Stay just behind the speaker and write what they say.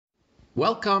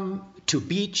Welcome to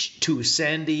Beach Too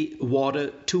Sandy, Water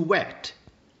Too Wet,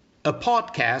 a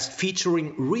podcast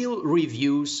featuring real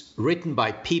reviews written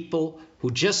by people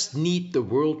who just need the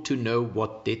world to know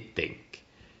what they think.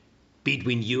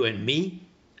 Between you and me,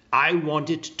 I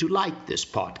wanted to like this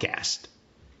podcast,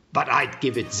 but I'd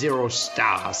give it 0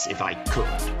 stars if I could.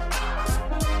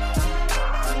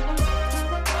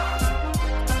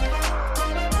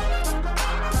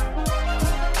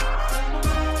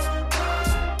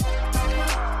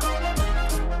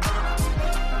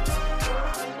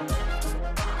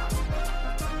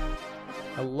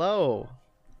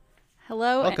 Hello.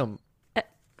 Welcome.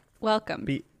 Welcome.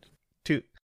 To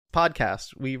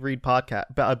podcast. We read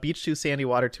podcast. Beach Too Sandy,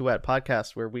 Water Too Wet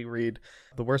podcast, where we read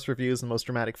the worst reviews in the most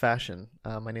dramatic fashion.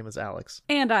 My name is Alex.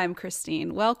 And I'm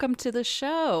Christine. Welcome to the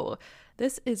show.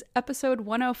 This is episode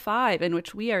 105, in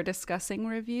which we are discussing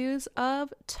reviews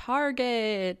of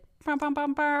Target. Bum, bum,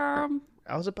 bum, bum.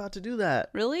 I was about to do that.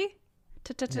 Really?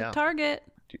 Yeah. Target.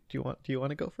 Do you want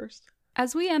to go first?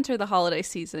 As we enter the holiday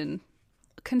season,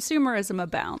 consumerism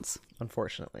abounds.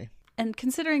 Unfortunately. And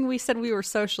considering we said we were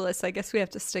socialists, I guess we have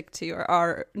to stick to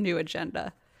our new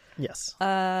agenda. Yes.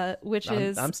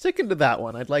 I'm sticking to that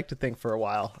one. I'd like to think for a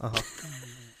while.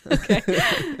 Okay.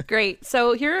 Great.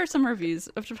 So here are some reviews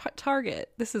of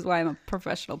Target. This is why I'm a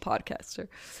professional podcaster.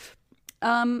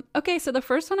 Okay, so the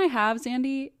first one I have,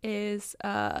 Zandy, is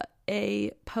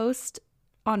a post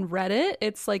on Reddit.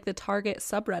 It's like the Target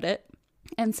subreddit.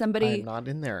 And somebody... I'm not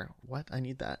in there. What? I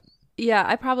need that. Yeah,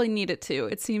 I probably need it too.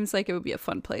 It seems like it would be a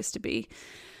fun place to be.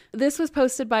 This was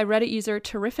posted by Reddit user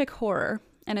Terrific Horror,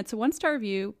 and it's a 1-star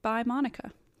review by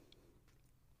Monica.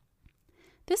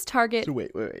 This Target...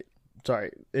 Wait.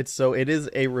 Sorry. It is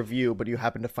a review, but you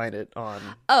happen to find it on...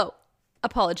 Oh,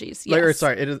 apologies. Yes.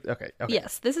 It is... Okay.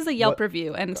 Yes, this is a Yelp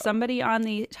review, and somebody on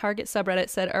the Target subreddit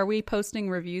said, are we posting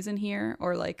reviews in here?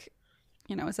 Or like,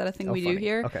 is that a thing we do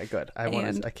here? Okay, good. I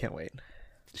can't wait.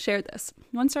 Share this.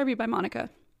 1-star review by Monica.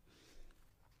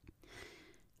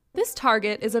 This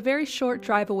Target is a very short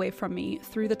drive away from me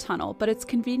through the tunnel, but its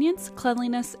convenience,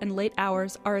 cleanliness, and late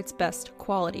hours are its best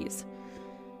qualities.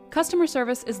 Customer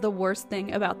service is the worst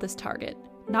thing about this Target,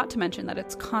 not to mention that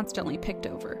it's constantly picked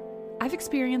over. I've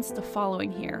experienced the following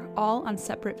here, all on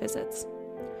separate visits.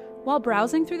 While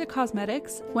browsing through the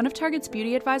cosmetics, one of Target's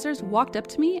beauty advisors walked up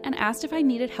to me and asked if I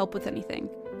needed help with anything.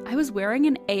 I was wearing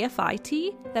an AFI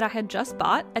tee that I had just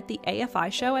bought at the AFI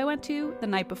show I went to the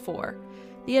night before.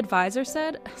 The advisor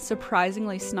said,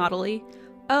 surprisingly snottily,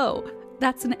 "Oh,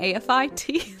 that's an AFI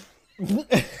tee."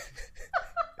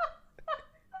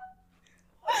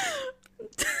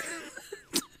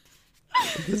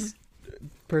 This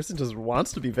person just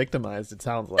wants to be victimized, it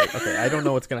sounds like. Okay, I don't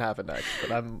know what's going to happen next,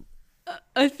 but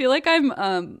I feel like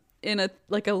I'm in a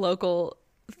local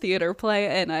theater play,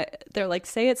 and they're like,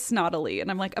 say it snottily,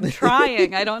 and I'm like, I'm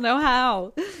trying. I don't know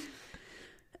how.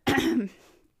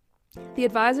 The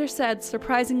advisor said,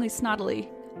 surprisingly snottily,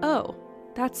 "Oh,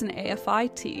 that's an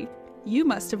AFI tee. You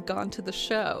must have gone to the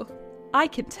show. I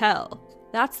can tell.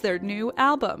 That's their new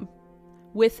album."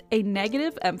 With a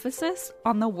negative emphasis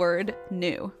on the word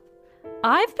new.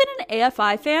 I've been an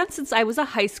AFI fan since I was a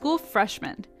high school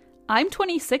freshman. I'm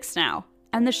 26 now,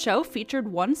 and the show featured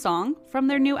one song from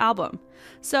their new album.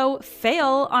 So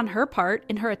fail on her part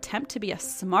in her attempt to be a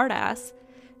smartass.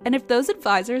 And if those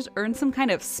advisors earn some kind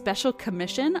of special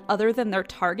commission other than their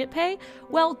Target pay,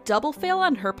 well, double fail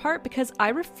on her part because I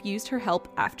refused her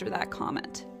help after that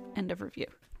comment. End of review.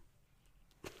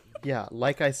 Yeah,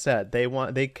 like I said,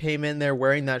 they came in there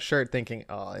wearing that shirt thinking,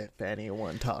 oh, if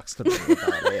anyone talks to me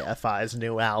about AFI's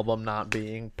new album not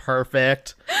being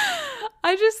perfect,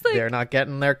 I just they're not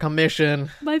getting their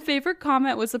commission. My favorite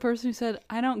comment was the person who said,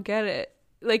 "I don't get it."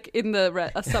 Like in the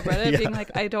subreddit, Yeah. being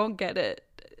like, "I don't get it."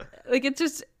 Like it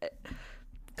just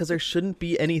because there shouldn't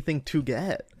be anything to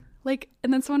get. Like,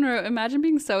 and then someone wrote, "Imagine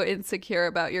being so insecure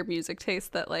about your music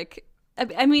taste that like."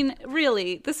 I mean,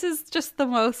 really, this is just the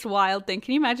most wild thing.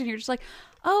 Can you imagine? You're just like,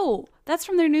 "Oh, that's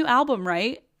from their new album,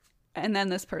 right?" And then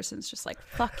this person's just like,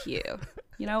 "Fuck you."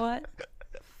 You know what?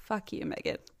 Fuck you,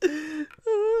 Megan.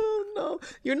 No,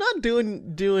 you're not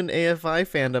doing AFI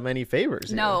fandom any favors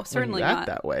here. No, certainly when you act not.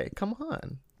 that way. Come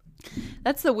on.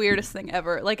 That's the weirdest thing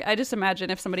ever. Like, I just imagine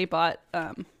if somebody bought,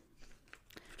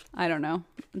 I don't know,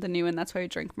 the new And That's Why We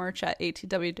Drink merch at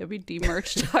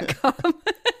atwwdmerch.com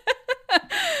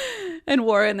and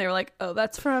wore it, and they were like, "Oh,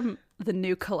 that's from the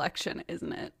new collection,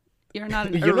 isn't it? You're not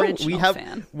an original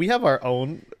fan." We have our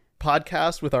own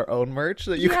podcast with our own merch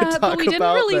that you can talk about. But we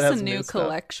didn't release a new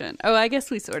collection. Oh, I guess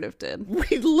we sort of did.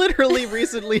 We literally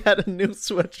recently had a new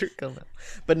sweatshirt come out.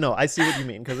 But no, I see what you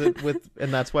mean, because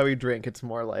And That's Why We Drink, it's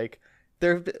more like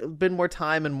there have been more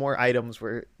time and more items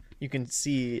where you can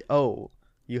see, oh,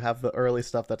 you have the early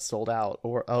stuff that's sold out,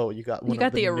 or oh, you got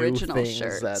the original new things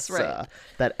shirts, that's right.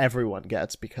 that everyone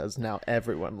gets because now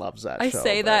everyone loves that I show.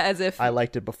 say that as if I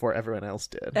liked it before everyone else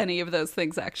did. any of those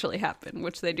things actually happen,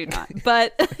 which they do not.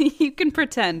 But you can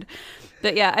pretend.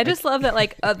 But yeah, I just love that,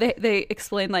 like, they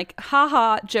explain, like,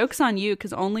 haha, joke's on you,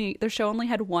 because their show only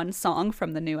had one song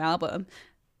from the new album.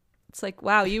 It's like,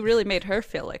 wow, you really made her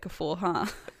feel like a fool, huh?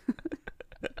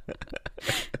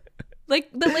 Like,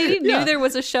 the lady knew there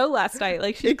was a show last night.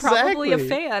 Like, she's probably a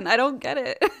fan. I don't get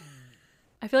it.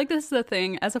 I feel like this is the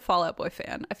thing, as a Fall Out Boy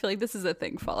fan, I feel like this is a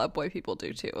thing Fall Out Boy people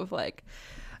do, too, of like,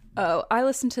 oh, I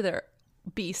listened to their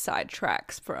B-side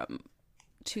tracks from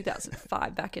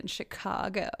 2005 back in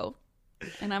Chicago.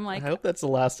 And I'm like, I hope that's the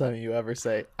last time you ever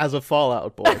say, as a Fall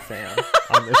Out Boy fan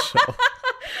on this show.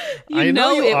 I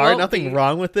know you are, nothing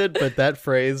wrong with it, but that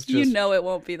phrase just it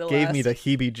won't be the gave last. me the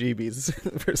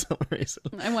heebie-jeebies for some reason.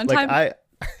 And one like, time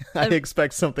I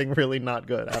expect something really not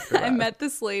good after that. I met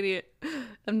this lady,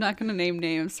 I'm not going to name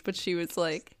names, but she was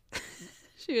like,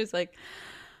 I was like,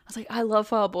 I love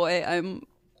Fall Out Boy. I'm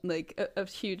like a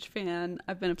huge fan.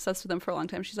 I've been obsessed with them for a long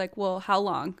time. She's like, well, how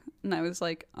long? And I was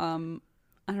like,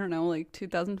 I don't know, like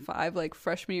 2005, like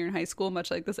freshman year in high school,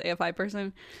 much like this AFI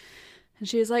person. And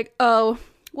she was like, oh,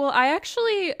 well, I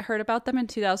actually heard about them in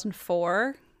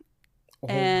 2004.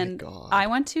 And I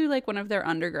went to like one of their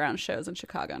underground shows in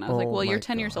Chicago. And I was like, well, you're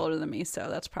 10 years older than me, so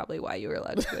that's probably why you were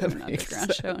allowed to go to an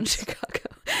underground show in Chicago.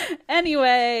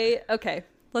 Anyway, okay,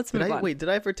 let's move on. Wait, did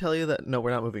I ever tell you that? No,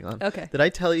 we're not moving on. Okay. Did I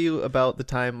tell you about the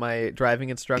time my driving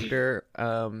instructor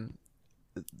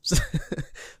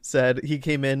said, he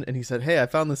came in and he said, hey, I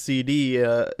found the CD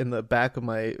in the back of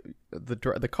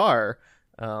the car,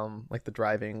 like the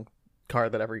driving car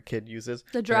that every kid uses.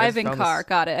 The driving car,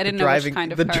 got it. I didn't know which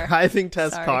kind of car. The driving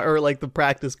test car, or like the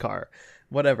practice car,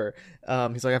 whatever.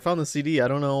 He's like, I found the CD. I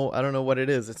don't know what it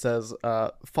is. It says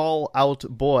Fall Out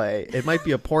Boy. It might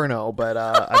be a porno, but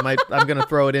I'm gonna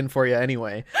throw it in for you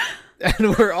anyway.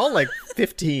 And we're all like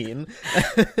 15.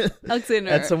 Alexander.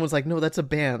 And someone's like, no, that's a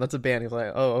band. He's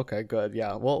like, oh, okay, good.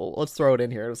 Yeah, well, let's throw it in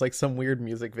here. It was like some weird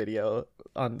music video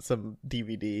on some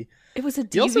DVD. It was a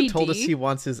DVD? He also told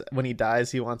us when he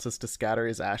dies, he wants us to scatter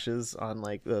his ashes on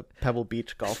like the Pebble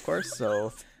Beach golf course.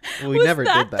 So we never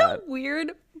did that. The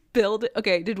weird build.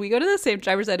 Okay, did we go to the same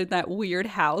driver's ed in that weird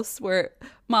house where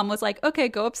mom was like, okay,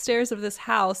 go upstairs of this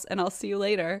house and I'll see you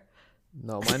later?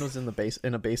 No, mine was in a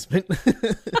basement.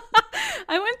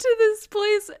 I went to this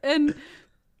place and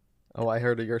I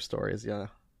heard of your stories. Yeah,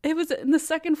 it was in the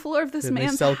second floor of this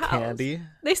man's house. They sell candy.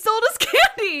 They sold us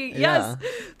candy. Yeah.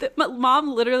 Yes. My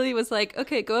mom literally was like,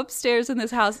 okay, go upstairs in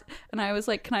this house. And I was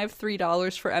like, can I have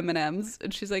 $3 for M&Ms?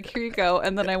 And she's like, here you go.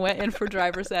 And then I went in for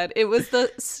driver's ed. It was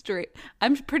the straight.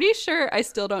 I'm pretty sure I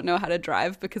still don't know how to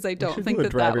drive because I don't think that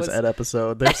driver's ed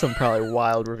episode. There's some probably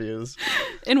wild reviews.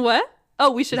 In what? Oh,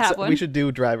 we should have one. We should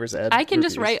do driver's ed. I can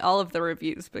reviews. just write all of the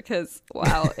reviews because,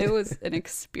 wow, it was an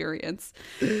experience.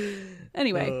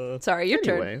 Anyway, sorry, your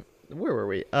turn. Where were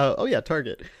we? Yeah,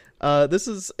 Target. This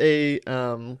is a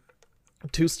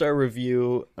 2-star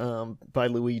review by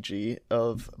Luigi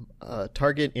of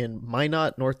Target in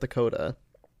Minot, North Dakota.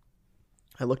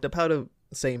 I looked up how to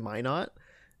say Minot,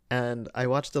 and I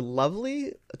watched a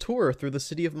lovely tour through the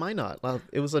city of Minot.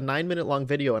 It was a 9-minute long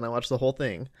video, and I watched the whole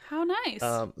thing. How nice.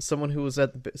 Someone who was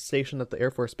at the station at the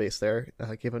Air Force Base there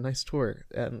gave a nice tour,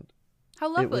 and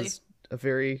how lovely. It was a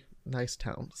very nice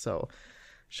town. So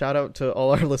shout out to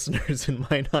all our listeners in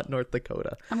Minot, North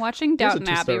Dakota. I'm watching Downton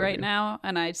Abbey right now,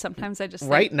 and I sometimes just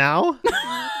right now?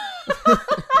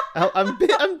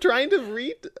 I'm trying to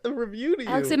read a review to you.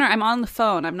 Alexander, I'm on the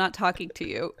phone. I'm not talking to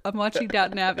you. I'm watching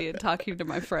Downton Abbey and talking to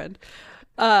my friend.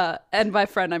 And by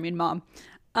friend, I mean mom.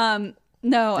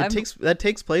 No, that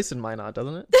takes place in Minot,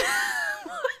 doesn't it?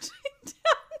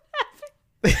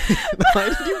 Why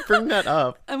did you bring that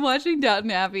up? I'm watching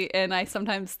Downton Abbey, and I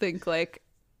sometimes think like,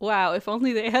 wow, if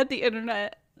only they had the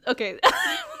internet. Okay.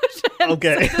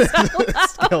 Okay.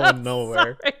 It's going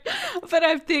nowhere. Sorry. But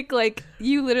I think like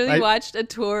you literally watched a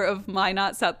tour of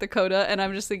Minot, South Dakota, and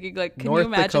I'm just thinking like, can you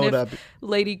imagine if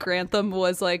Lady Grantham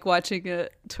was like watching a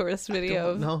tourist video?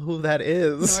 I don't know who that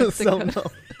is. No.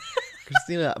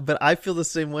 Christina, but I feel the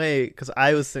same way because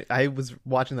I was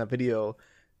watching that video,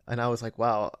 and I was like,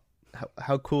 wow,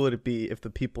 how cool would it be if the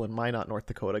people in Minot, North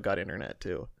Dakota got internet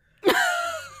too?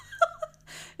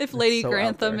 If Lady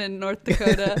Grantham in North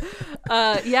Dakota.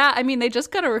 Yeah, I mean, they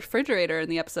just got a refrigerator in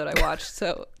the episode I watched,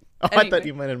 so Oh, I Anyway. thought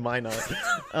you meant in Minot.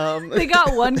 They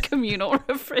got one communal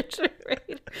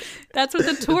refrigerator. That's what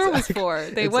the tour was for.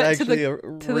 They It's went to actually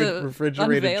the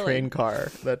refrigerated unveiling. train car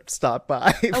that stopped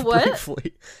by what? briefly.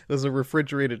 It was a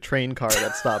refrigerated train car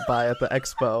that stopped by at the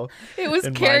expo. It was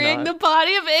in carrying Minot. the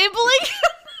body of Abe Lincoln.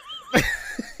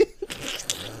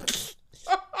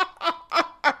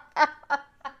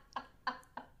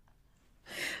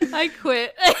 I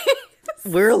quit.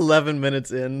 We're 11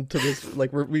 minutes into this.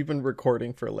 Like we've been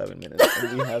recording for 11 minutes,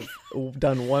 and we have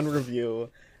done one review.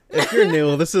 If you're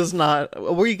new, this is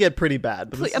not. We get pretty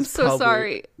bad. But this I'm is so probably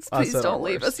sorry. Please us at our don't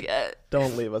leave worst. us yet.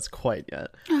 Don't leave us quite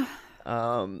yet.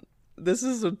 This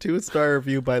is a 2-star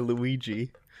review by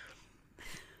Luigi.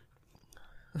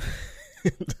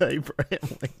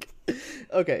 Abraham Lincoln.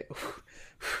 Okay.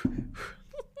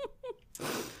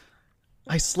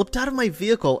 I slipped out of my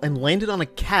vehicle and landed on a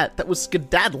cat that was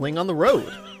skedaddling on the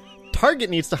road. Target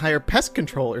needs to hire pest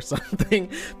control or something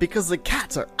because the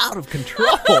cats are out of control.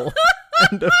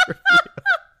 End of review.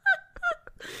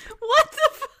 What the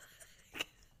fuck?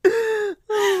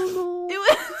 Oh, It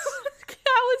was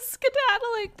I was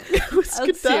skedaddling. no. It was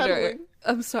skedaddling.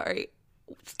 I'm sorry.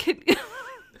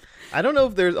 I don't know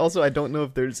if there's also. I don't know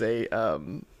if there's a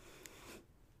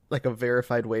like a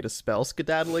verified way to spell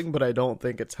skedaddling, but I don't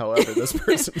think it's however this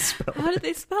person spelled How it. did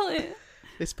they spell it?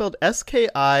 They spelled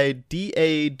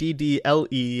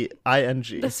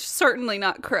SKIDADDLEING. That's certainly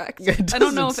not correct. It I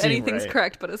don't know if doesn't seem anything's right.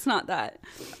 correct, but it's not that.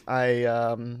 I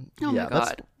Oh my yeah,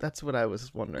 God. that's what I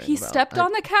was wondering. He about. stepped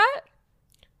on the cat?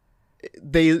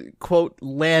 They quote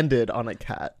landed on a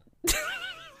cat.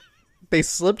 They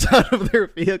slipped out of their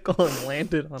vehicle and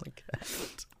landed on a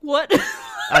cat. What?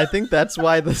 I think that's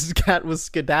why this cat was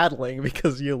skedaddling,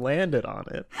 because you landed on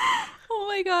it. Oh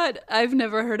my God. I've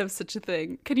never heard of such a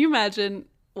thing. Can you imagine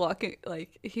walking,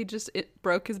 like,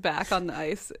 broke his back on the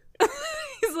ice.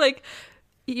 He's like,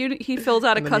 he fills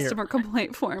out a And then customer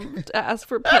complaint form to ask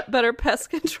for better pest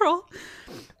control.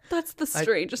 That's the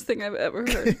strangest thing I've ever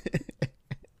heard.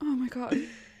 Oh my God.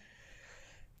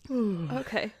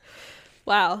 Okay.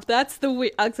 Wow, that's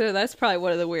that's probably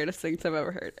one of the weirdest things I've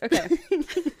ever heard. Okay.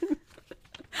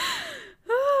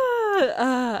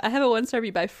 I have a 1-star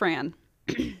review by Fran.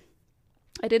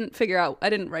 I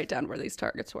didn't write down where these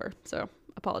targets were, so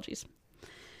apologies.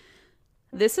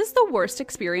 This is the worst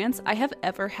experience I have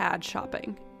ever had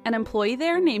shopping. An employee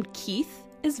there named Keith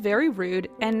is very rude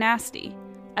and nasty.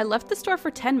 I left the store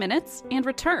for 10 minutes and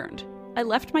returned. I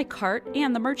left my cart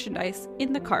and the merchandise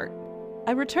in the cart.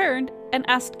 I returned and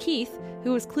asked Keith,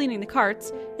 who was cleaning the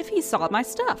carts, if he saw my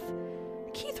stuff.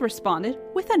 Keith responded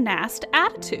with a nast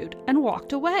attitude and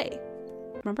walked away.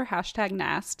 Remember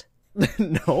 #nast?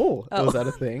 No. Oh. Was that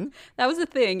a thing? That was a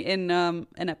thing in an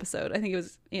episode. I think it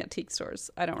was antique stores.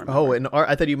 I don't remember. Oh, and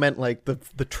I thought you meant like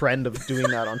the trend of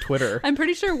doing that on Twitter. I'm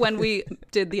pretty sure when we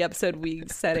did the episode, we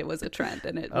said it was a trend,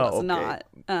 and it was okay. not.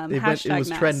 It was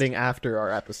 #nast. trending after our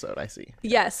episode, I see.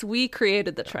 Yes, we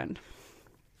created the trend.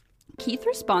 Keith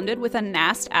responded with a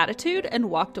nast attitude and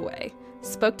walked away.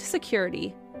 Spoke to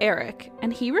security, Eric,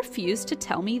 and he refused to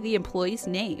tell me the employee's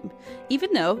name,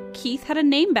 even though Keith had a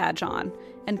name badge on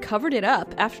and covered it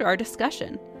up after our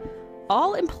discussion.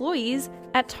 All employees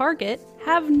at Target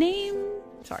have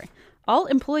All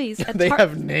employees at They Target.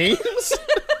 have names?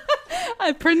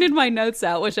 I printed my notes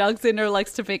out, which Alexander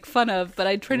likes to make fun of, but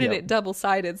I printed Yep. it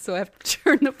double-sided, so I have to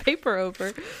turn the paper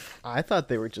over. I thought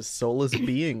they were just soulless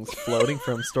beings floating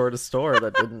from store to store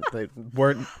that didn't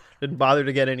bother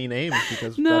to get any names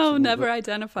because No, that's, never and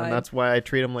identified. that's why I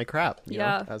treat them like crap. You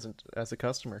Yeah. know, as a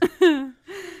customer.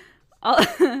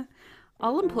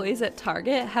 All employees at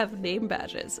Target have name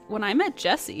badges. When I met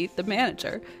Jesse, the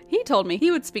manager, he told me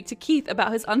he would speak to Keith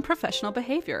about his unprofessional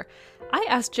behavior. I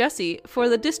asked Jesse for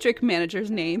the district manager's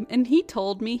name, and he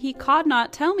told me he could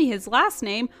not tell me his last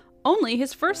name, only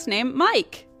his first name,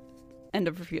 Mike. End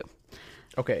of review.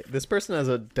 Okay, this person has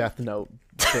a Death Note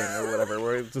thing or whatever.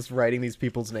 We're just writing these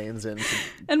people's names in.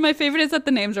 And my favorite is that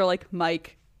the names are like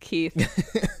Mike, Keith,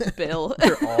 Bill.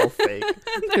 They're all fake.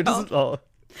 They're just all...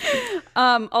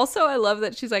 Also, I love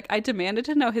that she's like, I demanded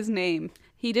to know his name.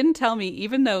 He didn't tell me,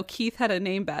 even though Keith had a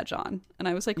name badge on. And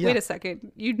I was like, wait Yeah. a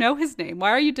second. You know his name. Why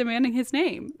are you demanding his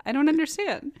name? I don't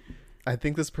understand. I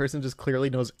think this person just clearly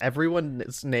knows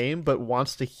everyone's name, but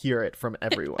wants to hear it from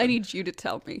everyone. I need you to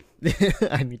tell me.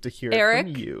 I need to hear Eric,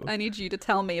 it from you. I need you to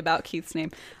tell me about Keith's name.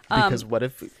 Because what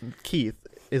if Keith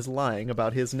is lying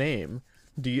about his name?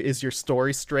 Is your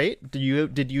story straight?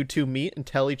 Did you two meet and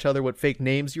tell each other what fake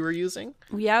names you were using?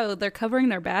 Yeah, they're covering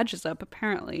their badges up,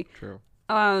 apparently. True.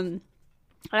 I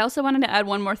also wanted to add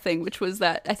one more thing, which was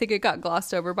that I think it got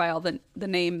glossed over by all the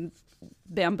name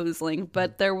bamboozling,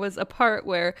 but there was a part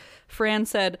where Fran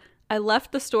said, I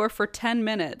left the store for 10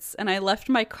 minutes and I left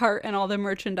my cart and all the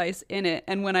merchandise in it.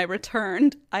 And when I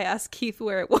returned, I asked Keith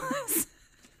where it was.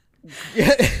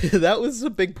 Yeah, that was a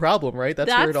big problem, right? That's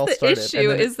where it all started. The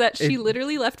issue is that she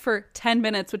literally left for 10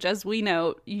 minutes, which, as we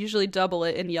know, usually double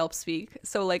it in Yelp speak.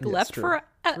 So, like, left for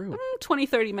 20,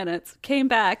 30 minutes, came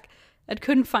back, and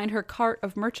couldn't find her cart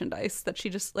of merchandise that she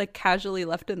just, like, casually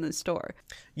left in the store.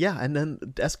 Yeah, and then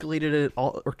escalated it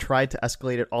all, or tried to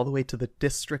escalate it all the way to the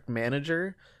district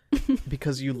manager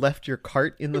because you left your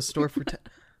cart in the store for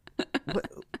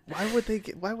Why would they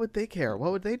care?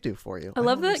 What would they do for you? I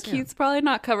love that Keith's probably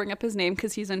not covering up his name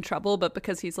because he's in trouble, but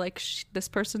because he's like, this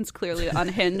person's clearly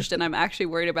unhinged and I'm actually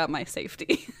worried about my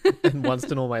safety. And wants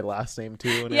to know my last name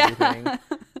too and everything.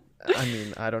 I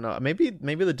mean, I don't know. Maybe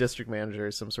the district manager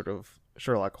is some sort of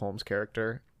Sherlock Holmes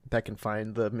character that can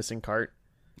find the missing cart.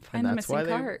 Find the missing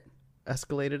cart.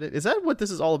 Escalated it. Is that what this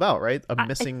is all about, right? A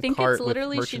missing cart with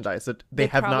merchandise that they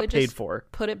have not paid for.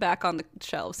 Put it back on the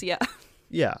shelves, yeah.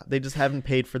 Yeah, they just haven't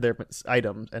paid for their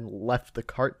items and left the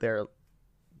cart there.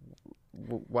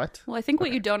 What? Well, I think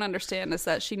what you don't understand is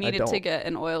that she needed to get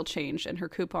an oil change and her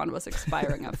coupon was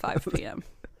expiring at 5 p.m.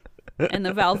 And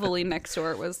the Valvoline next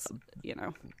door was,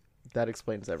 That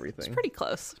explains everything. It's pretty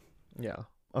close. Yeah.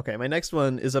 Okay, my next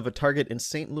one is of a Target in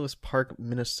St. Louis Park,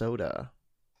 Minnesota.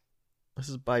 This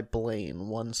is by Blaine,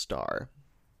 1 star.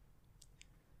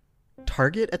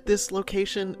 Target at this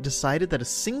location decided that a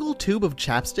single tube of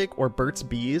chapstick or Burt's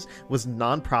Bees was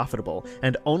non-profitable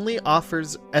and only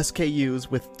offers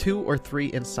SKUs with 2 or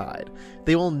 3 inside.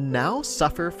 They will now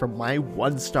suffer from my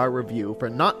 1-star review for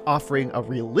not offering a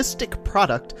realistic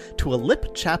product to a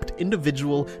lip-chapped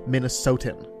individual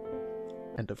Minnesotan.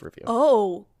 End of review.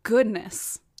 Oh,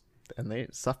 goodness. And they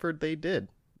suffered, they did.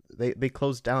 They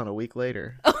closed down a week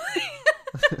later.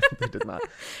 They did not.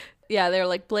 Yeah, they were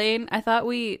like, Blaine, I thought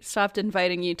we stopped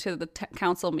inviting you to the town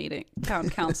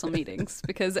council meetings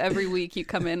because every week you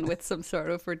come in with some sort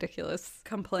of ridiculous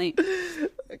complaint.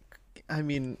 I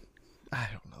mean, I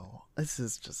don't know. This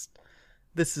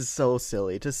is so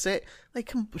silly to say.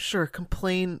 Like,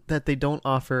 complain that they don't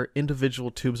offer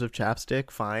individual tubes of chapstick,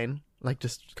 fine. Like,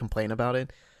 just complain about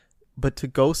it. But to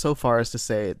go so far as to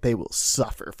say they will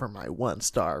suffer for my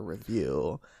 1-star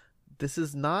review, this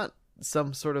is not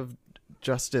some sort of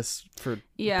justice for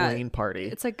Blaine party.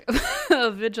 It's like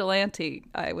a vigilante,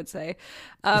 I would say.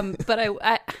 But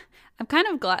I'm kind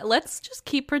of glad. Let's just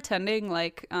keep pretending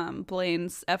like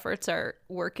Blaine's efforts are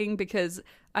working, because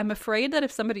I'm afraid that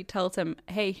if somebody tells him,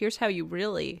 hey, here's how you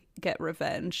really get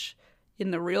revenge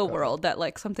in the real world, that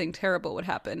like something terrible would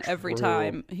happen every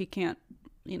time he can't,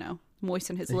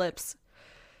 moisten his lips.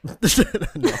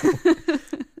 No.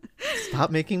 Stop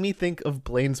making me think of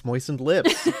Blaine's moistened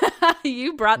lips.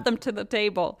 You brought them to the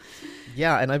table.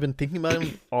 Yeah, and I've been thinking about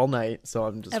him all night, so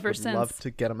I'm just would love to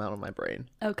get him out of my brain.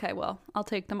 Okay, well, I'll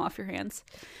take them off your hands.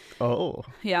 Oh.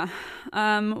 Yeah.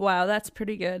 Wow, that's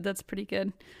pretty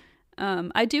good.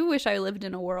 I do wish I lived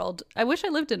in a world. I wish I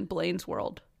lived in Blaine's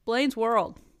world. Blaine's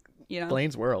world.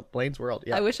 Blaine's world.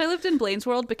 Yeah. I wish I lived in Blaine's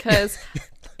world, because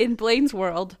in Blaine's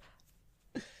world,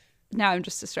 now I'm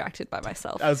just distracted by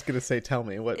myself. I was going to say, tell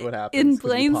me what happens. In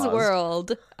Blaine's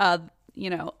world,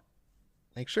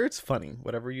 make sure it's funny,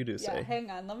 whatever you do say. Yeah,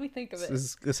 hang on. Let me think of it.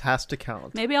 This has to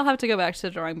count. Maybe I'll have to go back to the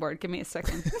drawing board. Give me a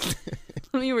second.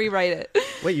 Let me rewrite it.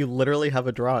 Wait, you literally have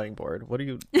a drawing board. What are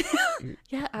you...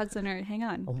 Yeah, Alexander, hang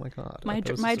on. Oh my God. My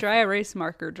dry erase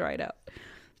marker dried out.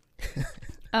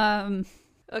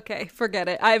 Okay, forget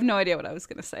it. I have no idea what I was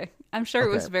going to say. I'm sure it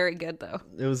was very good, though.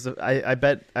 It was. I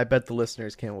bet the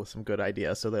listeners came up with some good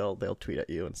ideas, so they'll tweet at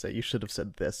you and say you should have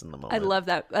said this in the moment. I love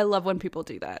that. I love when people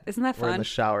do that. Isn't that fun? Or in the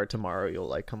shower tomorrow, you'll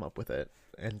like come up with it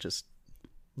and just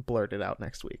blurt it out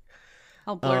next week.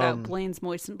 I'll blurt out Blaine's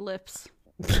moistened lips.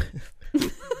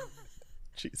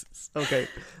 Jesus. Okay.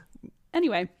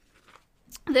 Anyway,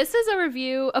 this is a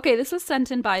review. Okay, this was sent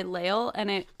in by Lael,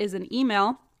 and it is an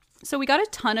email. So we got a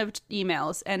ton of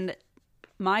emails, and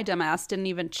my dumbass didn't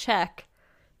even check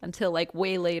until like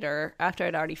way later after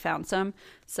I'd already found some.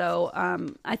 So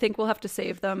I think we'll have to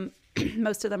save them,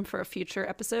 most of them, for a future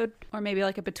episode, or maybe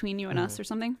like a Between You and Us or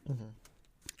something.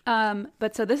 Mm-hmm.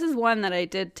 But so this is one that I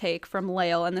did take from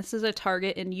Lael, and this is a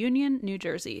Target in Union, New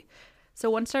Jersey.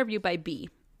 So 1-star review by B.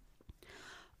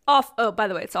 Oh, by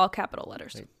the way, it's all capital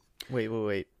letters.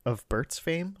 Wait. Of Bert's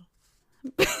fame?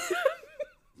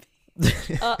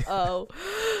 Uh-oh.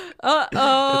 It's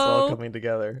all coming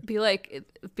together.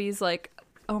 B's like,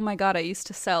 oh my God, I used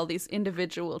to sell these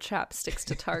individual chapsticks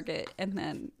to Target, and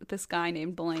then this guy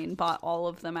named Blaine bought all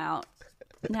of them out.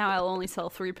 Now I'll only sell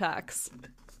 3 packs.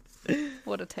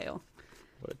 What a tale.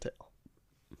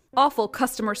 Awful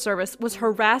customer service was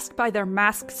harassed by their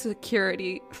mask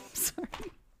security. Sorry.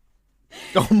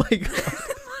 Oh my god.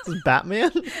 This is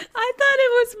Batman? I thought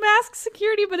it was mask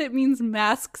security, but it means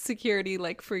mask security,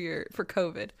 like for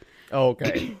COVID. Oh,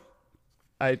 okay.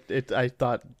 I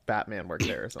thought Batman worked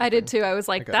there or something. I did too. I was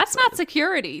like, that's excited. not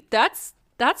security. That's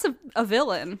a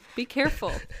villain. Be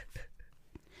careful.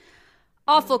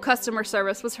 Awful customer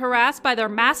service was harassed by their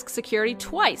mask security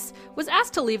twice. Was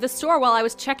asked to leave the store while I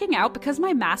was checking out because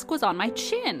my mask was on my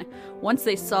chin. Once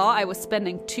they saw I was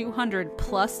spending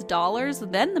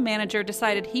 $200+, then the manager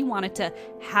decided he wanted to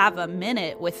have a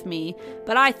minute with me.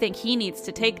 But I think he needs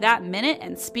to take that minute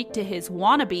and speak to his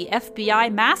wannabe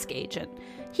FBI mask agent.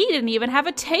 He didn't even have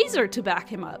a taser to back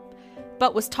him up,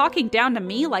 but was talking down to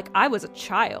me like I was a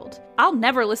child. I'll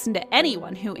never listen to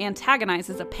anyone who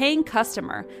antagonizes a paying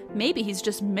customer. Maybe he's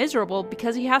just miserable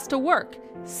because he has to work.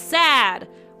 Sad.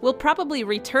 We'll probably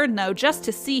return, though, just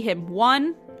to see him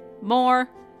one more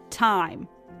time.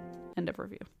 End of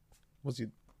review. Was he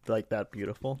like that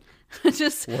beautiful?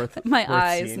 Just worth my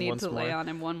eyes seeing need once to lay more? on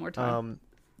him one more time.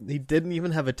 He didn't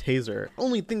even have a taser.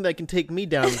 Only thing that can take me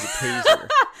down is a taser.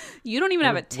 You don't even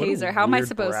have a what a taser. How am I weird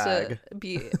supposed brag.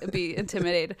 to be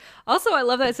intimidated? Also, I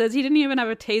love that it says he didn't even have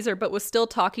a taser, but was still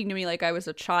talking to me like I was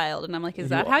a child. And I'm like, is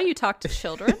that how you talk to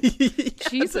children?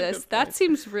 Jesus, that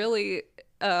seems really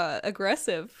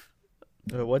aggressive.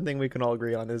 One thing we can all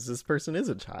agree on is this person is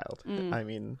a child. Mm. I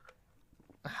mean,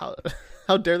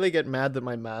 how dare they get mad that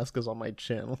my mask is on my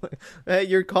chin? Hey,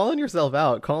 you're calling yourself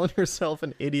out, calling yourself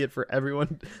an idiot for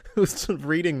everyone who's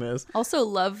reading this. Also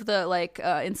love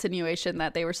the insinuation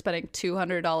that they were spending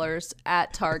 $200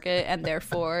 at Target and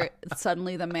therefore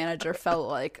suddenly the manager felt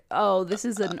like, oh, this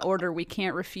is an order we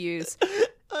can't refuse.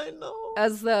 I know.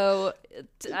 As though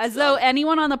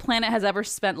anyone on the planet has ever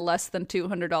spent less than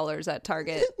 $200 at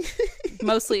Target.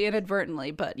 Mostly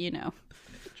inadvertently, but you know.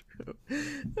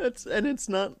 That's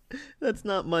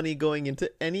not money going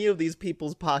into any of these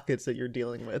people's pockets that you're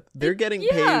dealing with. They're getting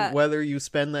paid whether you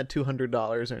spend that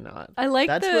 $200 or not. I like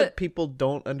that's what people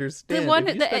don't understand.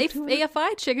 The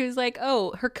AFI chick who's like,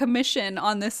 oh, her commission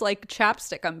on this like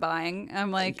chapstick I'm buying. I'm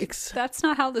like, that's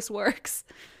not how this works.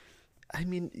 I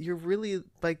mean, you're really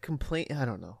by complaint. I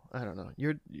don't know.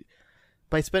 You're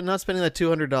by not spending that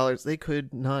 $200, they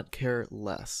could not care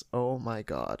less. Oh my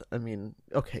god. I mean,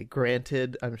 okay,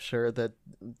 granted, I'm sure that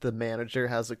the manager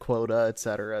has a quota,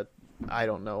 etc. I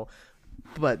don't know,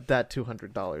 but that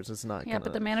 $200 is not. Yeah,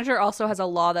 but the manager also has a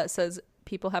law that says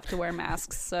people have to wear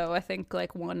masks. So I think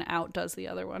like one outdoes the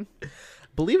other one.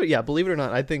 Believe it or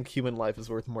not, I think human life is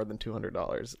worth more than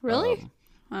 $200. Really?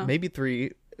 Maybe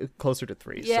 $3, closer to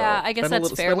 $3. Yeah, so I guess that's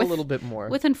fair. Spend a little bit more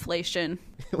with inflation.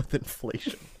 With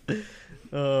inflation.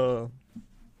 All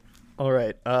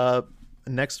right.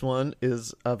 Next one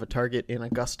is of a Target in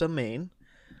Augusta, Maine.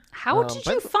 How did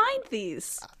you find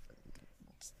these?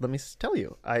 Let me tell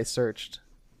you. I searched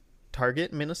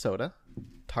Target, Minnesota,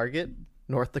 Target,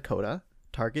 North Dakota,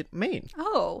 Target, Maine.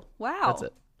 Oh, wow. That's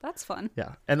it. That's fun.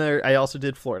 Yeah. And I also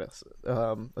did Florida,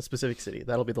 a specific city.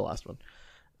 That'll be the last one.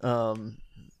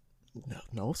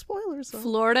 No spoilers, though.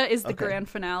 Florida is the grand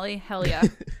finale. Hell yeah.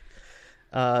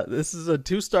 This is a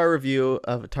 2-star review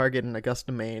of a Target in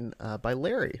Augusta, Maine, by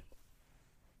Larry.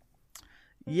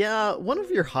 Yeah, one of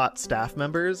your hot staff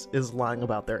members is lying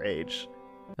about their age.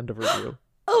 End of review.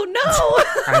 Oh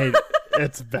no!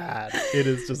 It's bad. It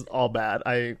is just all bad.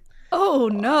 Oh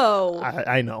no!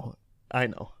 I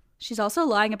know. She's also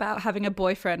lying about having a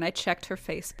boyfriend. I checked her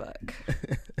Facebook.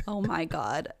 Oh my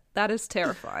god, that is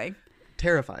terrifying.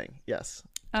 Terrifying. Yes,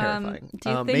 terrifying. Do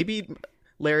you think... Maybe.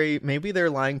 Larry, maybe they're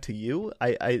lying to you.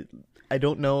 I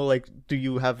don't know. Like, do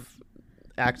you have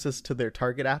access to their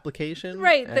Target application?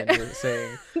 Right. And you're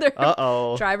saying,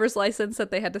 uh-oh. Driver's license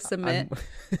that they had to submit.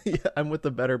 I'm with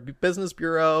the Better Business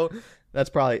Bureau.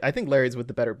 That's probably, I think Larry's with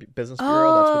the Better Business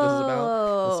Bureau. That's what this is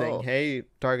about. They're saying, hey,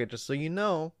 Target, just so you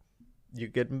know, you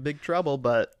get in big trouble,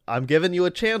 but I'm giving you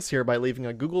a chance here by leaving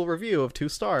a Google review of 2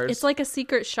 stars. It's like a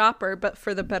secret shopper, but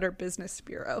for the Better Business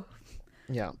Bureau.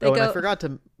 Yeah. And I forgot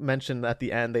to mention at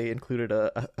the end they included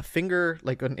a finger,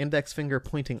 like an index finger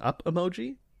pointing up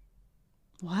emoji.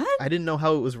 What? I didn't know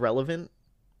how it was relevant.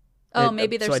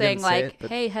 Maybe they're saying like,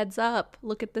 hey, heads up,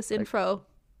 look at this info.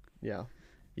 Yeah.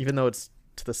 Even though it's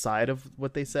to the side of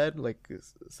what they said, like,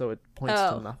 so it points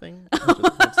to nothing. It just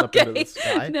points up into the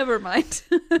sky. Never mind.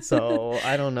 So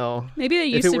I don't know. Maybe they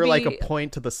used to be... If it were like a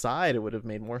point to the side, it would have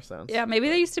made more sense. Yeah, maybe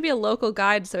there used to be a local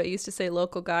guide, so it used to say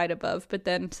local guide above. But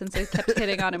then since they kept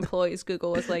hitting on employees,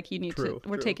 Google was like,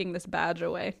 we're taking this badge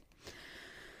away.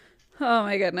 Oh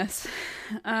my goodness.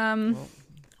 Well,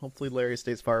 hopefully Larry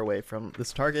stays far away from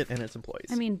this Target and its employees.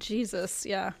 I mean, Jesus,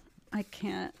 yeah. I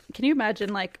can't. Can you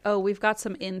imagine, like, oh, we've got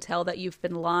some intel that you've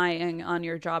been lying on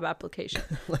your job application.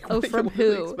 Like, oh, from what do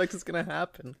you who? expect is gonna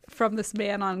happen? From this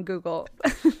man on Google.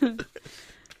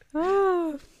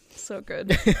 Oh, so good.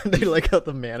 They like how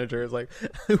the manager is like,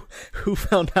 who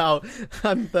found out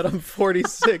that I'm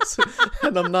 46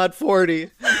 and I'm not 40?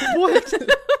 What?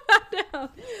 No.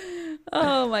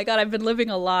 Oh my God, I've been living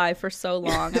a lie for so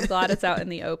long. I'm glad it's out in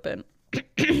the open.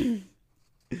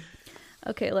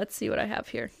 Okay, let's see what I have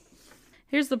here.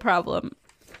 Here's the problem.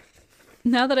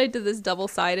 Now that I did this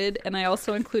double-sided and I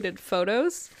also included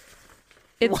photos,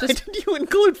 it's Why just did you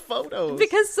include photos?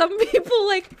 because some people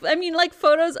like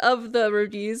photos of the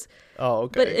reviews. Oh,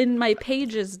 okay. But in my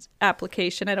Pages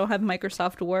application, I don't have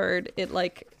Microsoft Word. It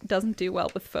like doesn't do well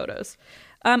with photos.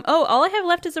 All I have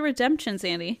left is a redemptions,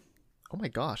 Andy. Oh my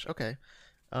gosh. Okay.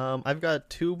 I've got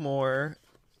two more,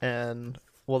 and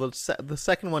well, the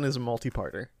second one is a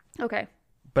multi-parter, Okay.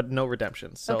 but no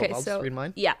redemption. So Okay. I'll just read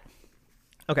mine. Yeah.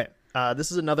 Okay.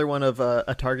 This is another one of a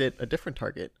different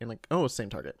Target same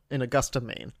Target in Augusta,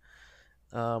 Maine.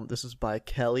 This is by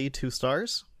Kelly, 2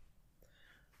 stars.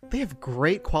 They have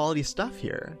great quality stuff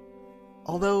here.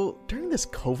 Although during this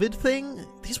COVID thing,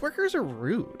 these workers are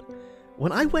rude.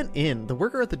 When I went in, the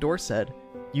worker at the door said,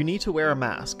 "You need to wear a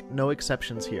mask, no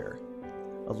exceptions here."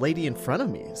 A lady in front of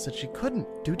me said she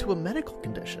couldn't due to a medical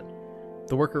condition.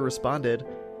 The worker responded,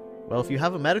 "Well, if you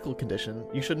have a medical condition,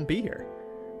 you shouldn't be here."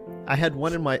 I had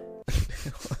one in my...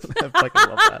 I fucking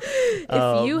love that.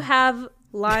 If you have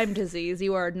Lyme disease,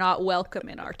 you are not welcome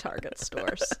in our Target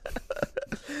stores.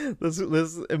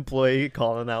 This employee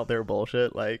calling out their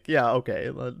bullshit, like, yeah,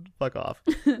 okay, fuck off.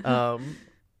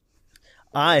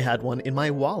 I had one in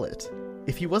my wallet.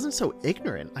 If he wasn't so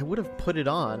ignorant, I would have put it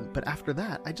on, but after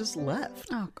that, I just left.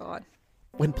 Oh, God.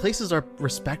 When places are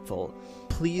respectful,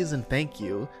 please and thank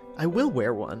you, I will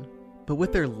wear one. But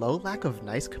with their low lack of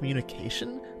nice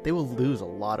communication, they will lose a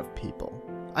lot of people.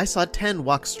 I saw 10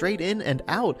 walk straight in and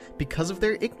out because of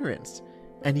their ignorance.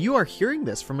 And you are hearing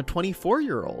this from a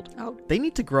 24-year-old. Oh, they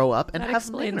need to grow up and that have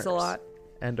explains manners. a lot.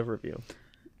 End of review.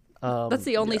 That's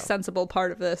the only yeah. sensible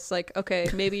part of this. Like, okay,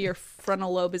 maybe your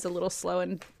frontal lobe is a little slow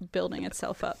in building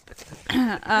itself up.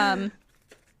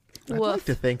 I'd like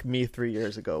to think me 3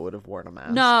 years ago would have worn a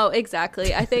mask. No,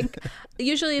 exactly. I think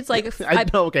usually it's like I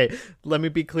know. Okay, let me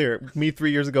be clear. Me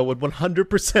 3 years ago would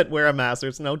 100% wear a mask.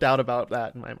 There's no doubt about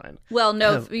that in my mind. Well,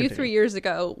 no, you Continue. 3 years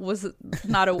ago was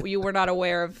not you were not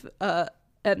aware of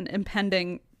an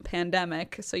impending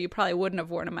pandemic, so you probably wouldn't have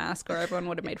worn a mask, or everyone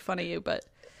would have made fun of you. But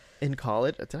In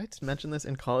college, did I mention this?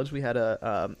 In college, we had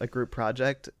a group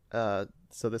project.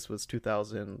 So this was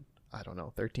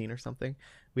 2013 or something.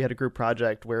 We had a group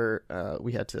project where it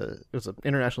was an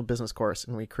international business course,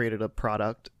 and we created a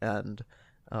product. And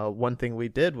one thing we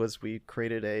did was we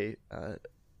created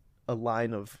a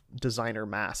line of designer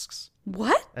masks.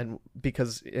 what? And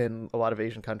because in a lot of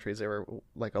Asian countries, they were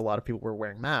like, a lot of people were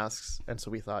wearing masks, and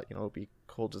so we thought, it'd be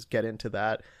cool to just get into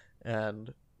that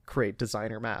and create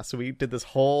designer masks. So we did this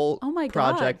whole Oh my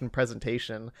project God. and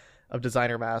presentation of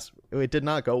designer masks. It did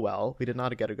not go well. We did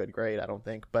not get a good grade, I don't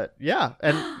think. But yeah,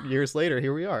 and years later,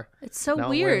 here we are. It's so Now I'm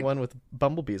wearing weird. one with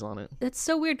bumblebees on it. It's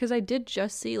so weird because I did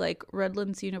just see like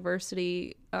Redlands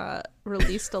University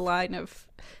released a line of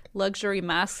luxury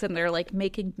masks, and they're like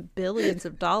making billions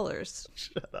of dollars.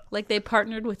 Shut up. Like they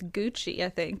partnered with Gucci, I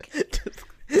think.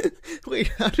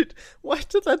 Wait,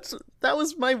 that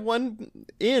was my one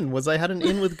in, was I had an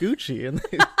in with Gucci, and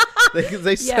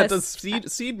they sent us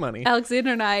seed money.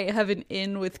 Alexander and I have an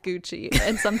in with Gucci,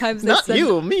 and sometimes they Not send,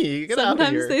 you, me. Get out of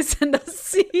sometimes here. they send us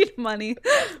seed money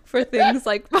for things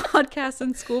like podcasts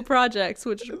and school projects,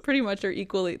 which pretty much are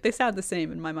equally, they sound the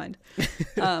same in my mind.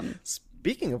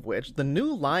 Speaking of which, the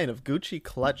new line of Gucci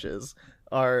clutches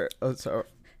are. Oh, so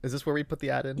is this where we put the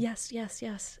ad in? Yes.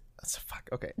 Fuck.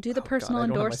 Okay. Do the Oh, personal God, I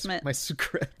don't have endorsement. my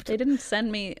script. They didn't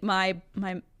send me my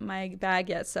bag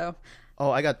yet, so.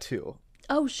 Oh, I got 2.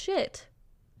 Oh shit.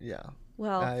 Yeah.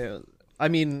 Well, I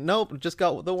mean, nope. Just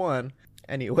got the one.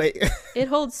 Anyway. it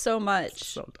holds so much.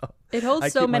 So dumb. It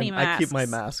holds so many masks. I keep my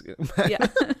mask. Yeah.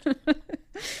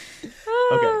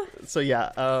 Okay, so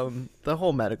yeah, the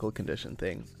whole medical condition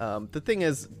thing. The thing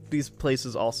is, these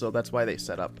places also, that's why they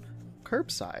set up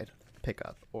curbside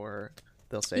pickup, or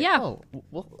they'll say, Yeah. "Oh,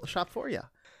 we'll shop for you."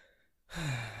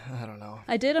 I don't know.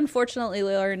 I did unfortunately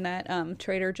learn that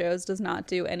Trader Joe's does not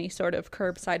do any sort of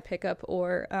curbside pickup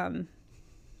or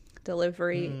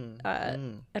delivery.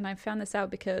 And I found this out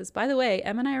because, by the way,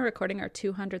 Em and I are recording our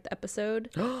 200th episode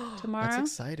tomorrow.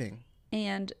 That's exciting.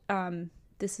 And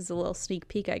this is a little sneak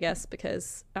peek, I guess,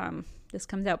 because this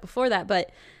comes out before that.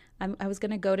 But I was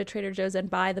going to go to Trader Joe's and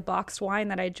buy the boxed wine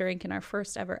that I drank in our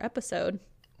first ever episode.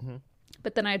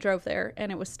 But then I drove there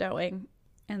and it was snowing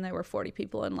and there were 40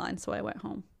 people in line, so I went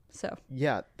home. So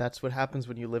yeah, that's what happens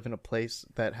when you live in a place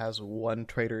that has one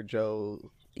Trader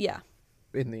Joe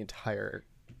in the entire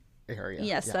area.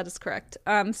 Yes, that is correct.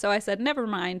 So I said, never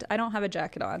mind, I don't have a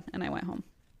jacket on, and I went home.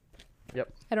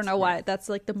 Yep. I don't know why. That's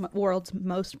like the world's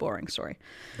most boring story.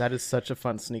 That is such a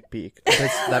fun sneak peek.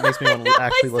 That makes me want to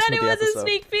actually listen to the episode. I said it was a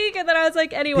sneak peek, and then I was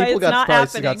like, anyway, People it's not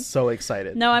happening. Got so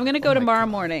excited. No, I'm going to go tomorrow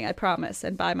morning, I promise,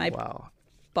 and buy my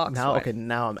box.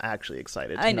 Now I'm actually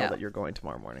excited to know that you're going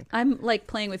tomorrow morning. I'm like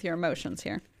playing with your emotions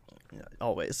here. Yeah,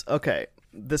 always. Okay.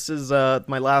 This is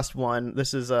my last one.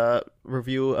 This is a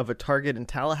review of a Target in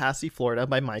Tallahassee, Florida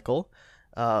by Michael.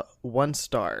 1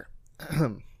 star.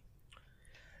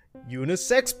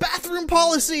 Unisex bathroom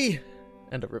policy.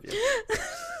 End of review.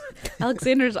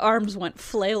 Alexander's arms went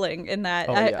flailing in that.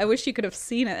 I wish you could have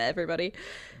seen it, everybody.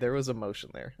 There was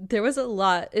emotion there. There was a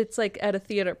lot. It's like at a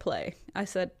theater play. I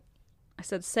said,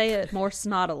 say it more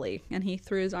snottily, and he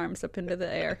threw his arms up into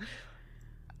the air.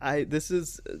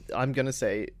 I'm gonna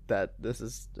say that this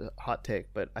is a hot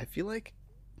take, but I feel like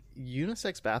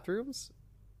unisex bathrooms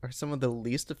are some of the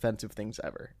least offensive things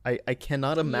ever. I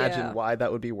cannot imagine why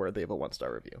that would be worthy of a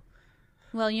 1-star review.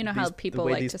 Well, you know how people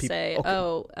like to say,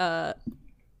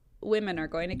 women are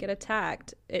going to get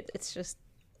attacked. It's just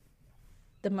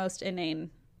the most inane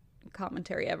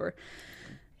commentary ever.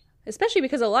 Especially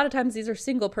because a lot of times these are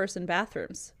single-person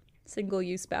bathrooms.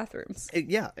 Single-use bathrooms.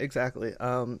 Yeah, exactly.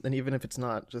 And even if it's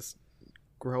not, just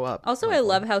grow up. Also, I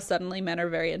love how suddenly men are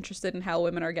very interested in how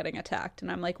women are getting attacked.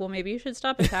 And I'm like, well, maybe you should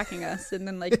stop attacking us. And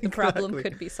then, like, the problem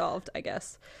could be solved, I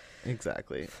guess.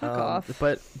 Exactly. Fuck off.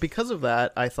 But because of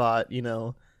that, I thought,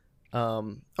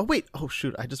 oh,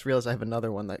 shoot. I just realized I have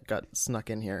another one that got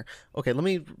snuck in here. Okay, let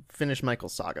me finish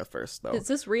Michael's saga first, though. Is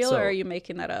this real or are you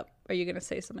making that up? Are you going to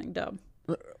say something dumb?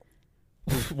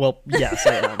 Well, yes,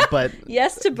 I am, but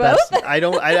yes to both.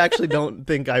 I actually don't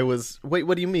think I was. Wait,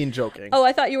 what do you mean joking? Oh,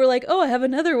 I thought you were like, I have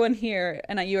another one here,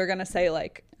 and you were gonna say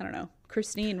like, I don't know,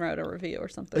 Christine wrote a review or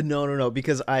something. No,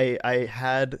 because I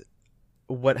had.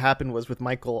 What happened was with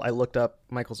Michael, I looked up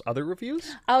Michael's other reviews.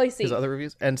 Oh, I see. His other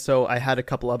reviews, and so I had a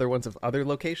couple other ones of other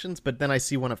locations, but then I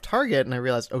see one of Target, and I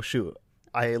realized, oh shoot,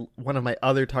 one of my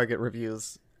other Target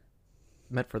reviews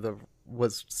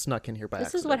was snuck in here by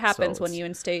accident. This is what happens when you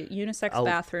instate unisex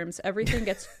bathrooms. Everything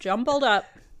gets jumbled up.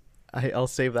 I'll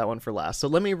save that one for last. So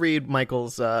let me read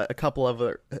Michael's a couple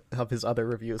of his other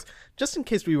reviews, just in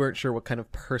case we weren't sure what kind of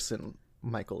person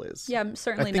Michael is. Yeah, I'm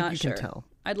certainly not sure. Can tell.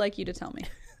 I'd like you to tell me.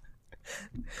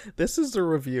 This is a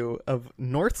review of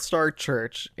North Star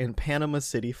Church in Panama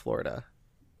City, Florida.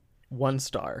 1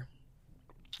 star.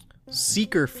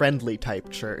 Seeker-friendly type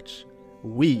church.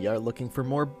 We are looking for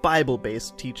more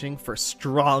Bible-based teaching for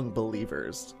strong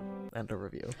believers. End of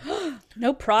review.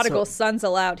 No prodigal sons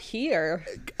allowed here.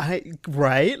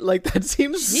 Right? Like, that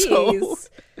seems so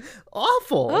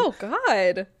awful. Oh,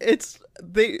 God.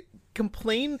 They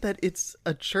complain that it's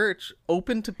a church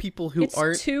open to people who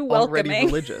aren't already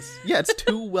religious. Yeah, it's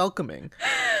too welcoming.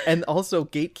 And also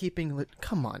gatekeeping.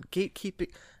 Come on, gatekeeping.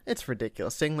 It's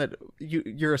ridiculous. Saying that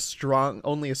you're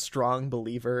only a strong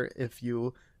believer if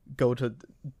you go to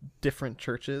different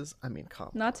churches. I mean, come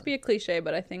on. Not to be a cliche,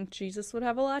 but I think Jesus would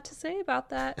have a lot to say about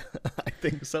that. I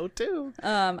think so too.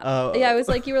 Yeah, I was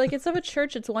like, you were like, it's of a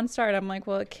church, it's 1 star. And I'm like,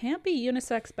 well, it can't be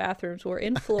unisex bathrooms. We're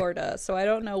in Florida, so I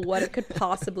don't know what it could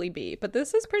possibly be. But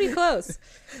this is pretty close.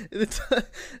 It's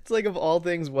like, of all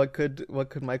things, what could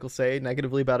Michael say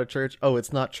negatively about a church? Oh,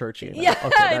 it's not churchy enough. Yeah,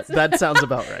 okay, that sounds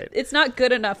about right. It's not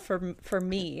good enough for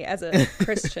me as a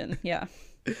Christian. Yeah.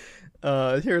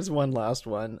 Here's one last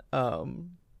one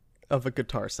of a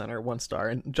Guitar Center, 1 star,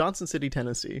 in Johnson City,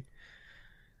 Tennessee.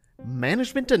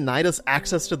 Management denied us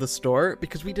access to the store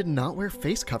because we did not wear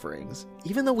face coverings,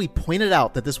 even though we pointed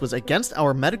out that this was against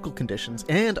our medical conditions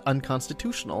and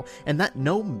unconstitutional, and that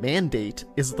no mandate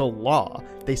is the law.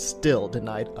 They still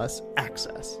denied us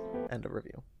access. End of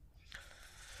review.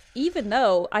 Even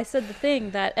though I said the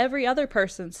thing that every other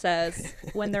person says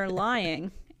when they're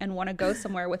lying and want to go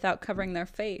somewhere without covering their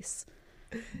face.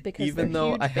 Because even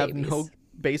though I have babies. no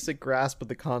basic grasp of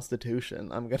the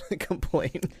Constitution, I'm going to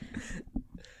complain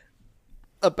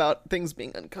about things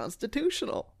being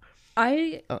unconstitutional.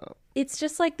 It's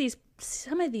just like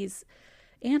some of these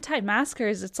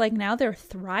anti-maskers, it's like now they're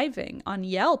thriving on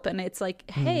Yelp, and it's like,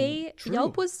 hey,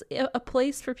 Yelp was a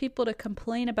place for people to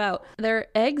complain about their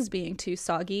eggs being too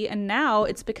soggy, and now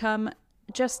it's become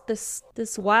just this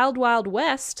wild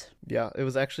west. Yeah, it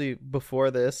was actually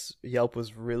before this, Yelp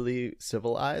was really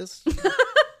civilized.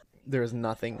 There's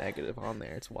nothing negative on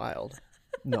there. It's wild.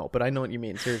 No, but I know what you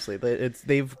mean. Seriously,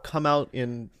 they've come out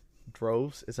in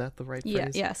droves. Is that the right Yeah,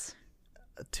 phrase? yes.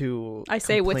 To I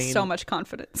say with complain- so much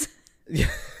confidence.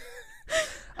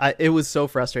 It was so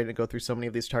frustrating to go through so many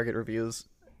of these Target reviews.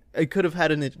 We could have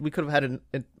had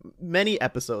many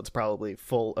episodes probably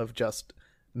full of just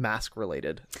mask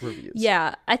related reviews.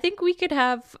 Yeah, I think we could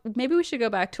have, maybe we should go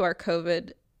back to our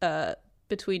COVID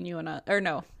between you and us, or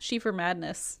no, Schieffer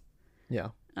Madness. Yeah.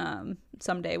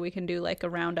 Someday we can do like a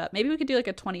roundup. Maybe we could do like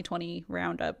a 2020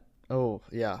 roundup. Oh,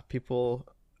 yeah. People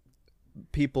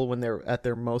when they're at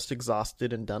their most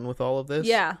exhausted and done with all of this.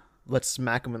 Yeah. Let's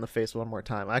smack them in the face one more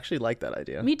time. I actually like that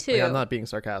idea. Me too. Like, I'm not being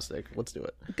sarcastic. Let's do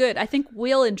it. Good. I think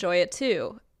we'll enjoy it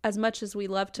too. As much as we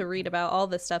love to read about all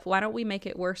this stuff, why don't we make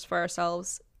it worse for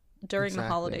ourselves during the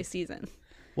holiday season?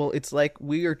 Well, it's like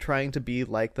we are trying to be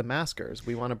like the maskers.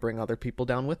 We want to bring other people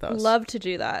down with us. Love to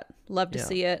do that. Love to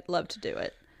see it. Love to do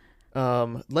it.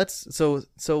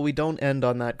 So we don't end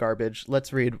on that garbage.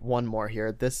 Let's read one more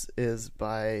here. This is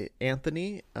by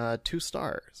Anthony, 2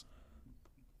 stars.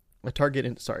 A Target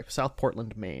in South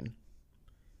Portland, Maine.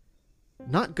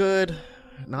 Not good,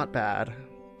 not bad.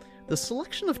 The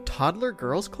selection of toddler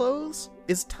girls' clothes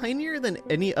is tinier than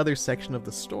any other section of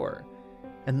the store,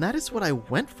 and that is what I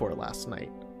went for last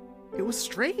night. It was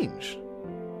strange.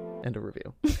 End of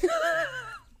review.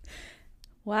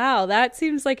 Wow, that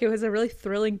seems like it was a really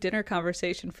thrilling dinner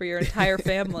conversation for your entire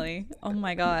family. Oh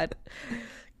my God.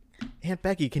 Aunt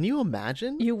Becky, can you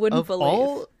imagine? You wouldn't of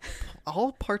believe.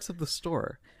 all parts of the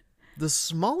store, the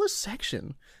smallest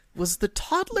section was the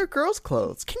toddler girls'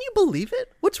 clothes. Can you believe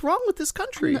it? What's wrong with this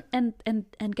country? And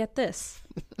get this.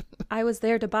 I was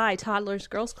there to buy toddlers'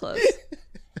 girls' clothes.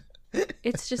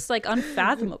 It's just like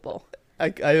unfathomable.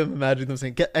 I imagine them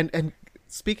saying, and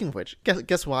speaking of which,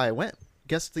 guess why I went?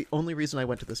 Guess the only reason I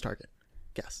went to this Target.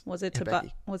 Guess. Was it to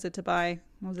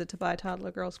buy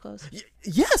toddler girls' clothes?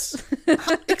 Yes.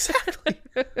 Exactly.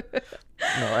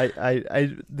 No,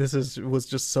 this was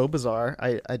just so bizarre.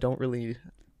 I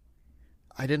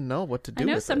didn't know what to do. I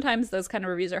know with sometimes those kind of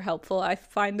reviews are helpful. I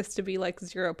find this to be like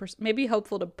 0%, maybe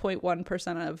helpful to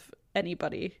 0.1% of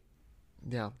anybody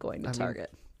going to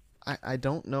Target. I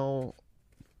don't know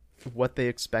what they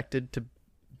expected to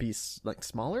be like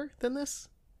smaller than this.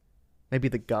 Maybe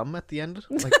the gum at the end,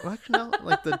 like actually no,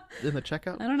 like in the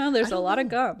checkout. I don't know. There's a lot of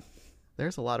gum.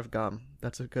 There's a lot of gum.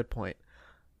 That's a good point.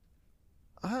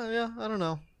 Yeah, I don't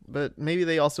know, but maybe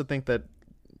they also think that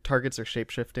Targets are shape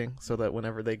shifting, so that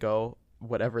whenever they go,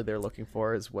 whatever they're looking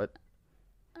for is what.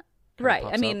 Right.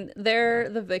 I mean, they're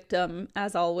the victim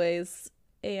as always,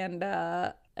 and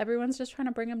everyone's just trying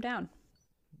to bring them down.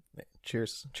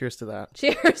 Cheers to that.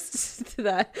 Cheers to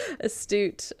that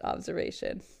astute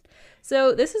observation.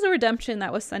 So this is a redemption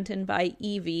that was sent in by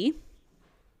Evie,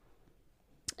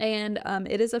 and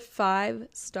it is a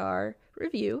 5-star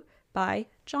review by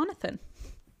Jonathan.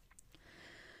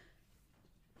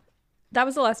 That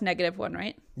was the last negative one,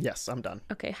 right? Yes, I'm done.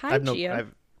 Okay. Hi, Gio.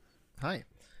 Hi.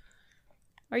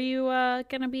 Are you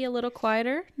going to be a little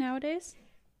quieter nowadays?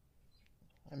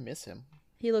 I miss him.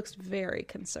 He looks very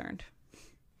concerned.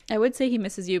 I would say he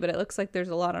misses you, but it looks like there's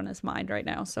a lot on his mind right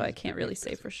now, so I can't really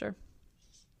say for sure.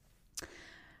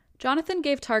 Jonathan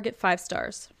gave Target 5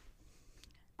 stars.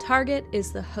 Target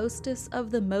is the hostess of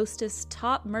the mostest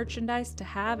top merchandise to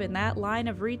have in that line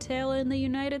of retail in the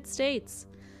United States.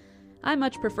 I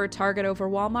much prefer Target over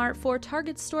Walmart, for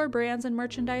Target store brands and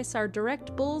merchandise are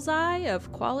direct bullseye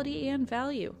of quality and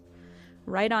value.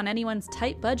 Right on anyone's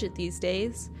tight budget these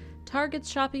days, Target's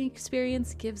shopping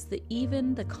experience gives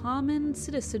the common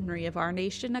citizenry of our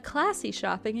nation a classy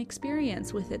shopping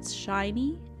experience with its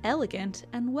shiny, elegant,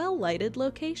 and well-lighted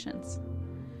locations.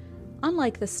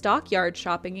 Unlike the stockyard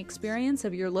shopping experience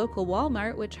of your local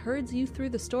Walmart, which herds you through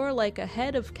the store like a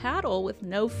head of cattle with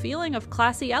no feeling of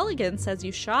classy elegance as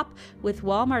you shop with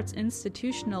Walmart's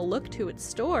institutional look to its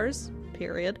stores,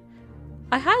 period,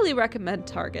 I highly recommend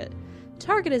Target.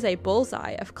 Target is a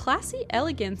bullseye of classy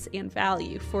elegance and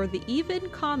value for the even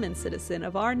common citizen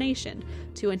of our nation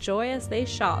to enjoy as they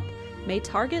shop. May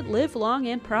Target live long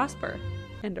and prosper.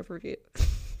 End of review.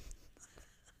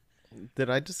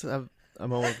 Did I just have a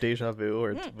moment of deja vu,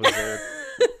 or was there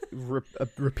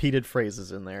repeated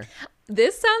phrases in there?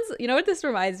 This sounds, you know what this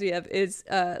reminds me of is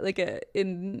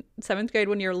in 7th grade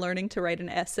when you're learning to write an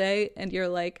essay and you're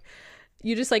like,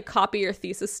 you just like copy your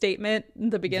thesis statement in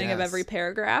the beginning of every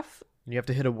paragraph. You have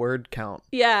to hit a word count.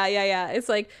 Yeah. It's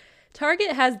like,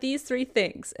 Target has these 3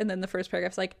 things. And then the first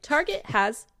paragraph's like, Target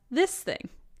has this thing.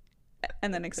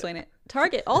 And then explain it.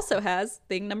 Target also has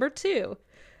thing number 2.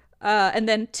 And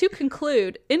then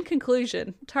in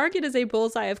conclusion, Target is a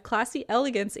bullseye of classy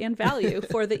elegance and value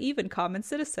for the even common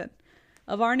citizen.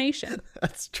 of our nation.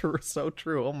 That's true. So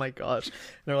true. Oh my gosh. And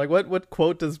they're like, what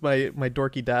quote does my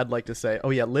dorky dad like to say? Oh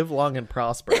yeah, live long and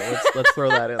prosper. Let's throw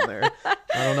that in there.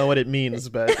 I don't know what it means,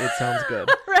 but it sounds good.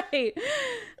 Right.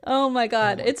 Oh my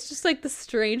God. It's just like the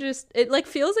strangest. It like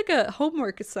feels like a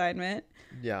homework assignment.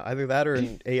 Yeah, either that or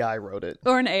an AI wrote it.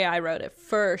 Or an AI wrote it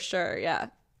for sure. Yeah.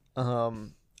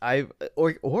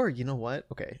 Or you know what?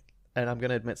 Okay. And I'm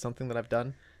gonna admit something that I've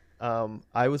done.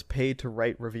 I was paid to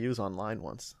write reviews online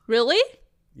once. Really?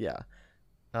 Yeah.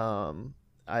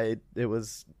 I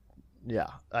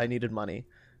needed money.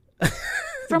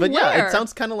 From but where? yeah, it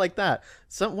sounds kind of like that.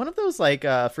 One of those like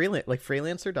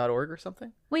freelancer.org or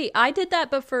something. Wait, I did that,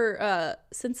 but for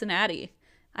Cincinnati.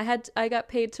 I got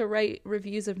paid to write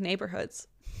reviews of neighborhoods.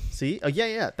 See? Oh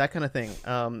yeah, that kind of thing.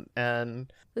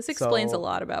 And this explains a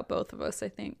lot about both of us, I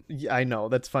think. Yeah, I know.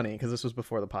 That's funny because this was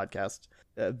before the podcast.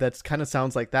 That's kind of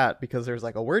sounds like that because there's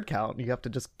like a word count. You have to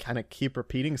just kind of keep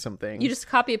repeating something. You just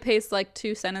copy and paste like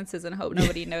 2 sentences and hope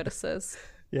nobody notices.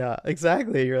 Yeah,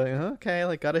 exactly. You're like, okay,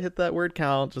 like gotta hit that word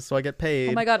count just so I get paid.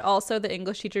 Oh my God. Also, the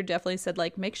English teacher definitely said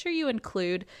like, make sure you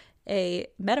include a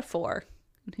metaphor.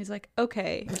 And he's like,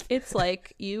 okay, it's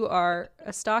like you are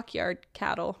a stockyard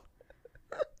cattle.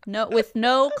 No, with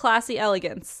no classy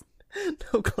elegance.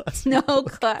 No classy. No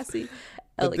classy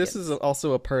elegance. But this is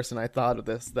also a person, I thought of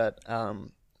this, that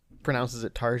pronounces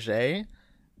it Target.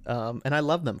 And I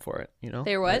love them for it, you know?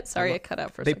 They're what? Sorry, I cut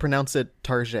out for a They second. pronounce it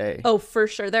Target. Oh, for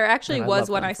sure. There actually And I was love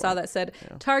one them I for saw it. that said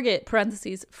Yeah. Target,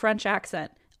 parentheses, French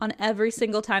accent on every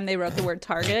single time they wrote the word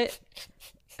Target.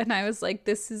 And I was like,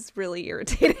 this is really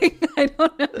irritating. I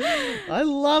don't know. I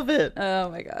love it.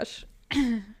 Oh my gosh.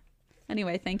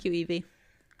 Anyway, thank you, Evie.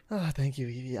 Oh, thank you,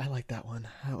 Evie. I like that one.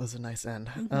 That was a nice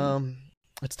end.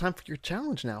 It's time for your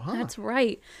challenge now, huh? That's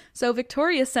right. So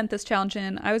Victoria sent this challenge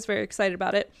in. I was very excited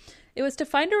about it. It was to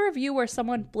find a review where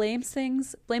someone blames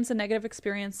a negative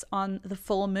experience on the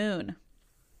full moon.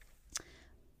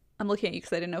 I'm looking at you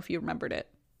because I didn't know if you remembered it.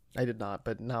 I did not,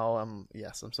 but now I'm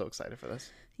so excited for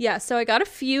this. Yeah, so I got a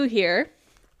few here.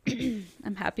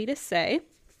 I'm happy to say.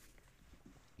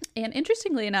 And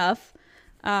interestingly enough,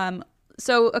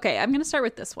 okay, I'm going to start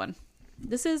with this one.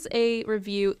 This is a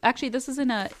review. Actually, this is in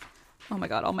a... Oh my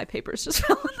God, all my papers just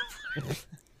fell on the floor.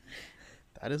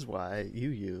 That is why you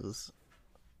use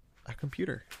a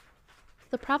computer.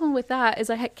 The problem with that is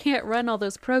I can't run all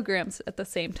those programs at the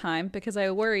same time because I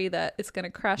worry that it's going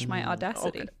to crash my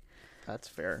Audacity. Okay. That's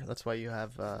fair. That's why you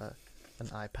have an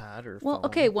iPad or Well, phone,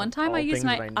 okay, one time I used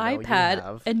my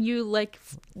iPad and you like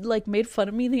made fun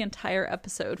of me the entire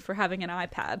episode for having an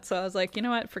iPad. So I was like, you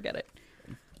know what? Forget it.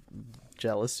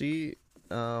 Jealousy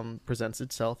presents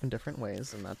itself in different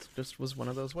ways, and that just was one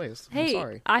of those ways. Hey, I'm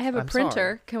sorry. I have a I'm printer.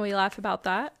 sorry. Can we laugh about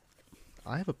that?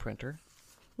 I have a printer.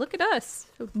 Look at us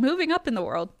moving up in the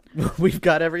world. We've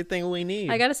got everything we need.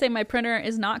 I gotta say, my printer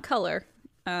is not color.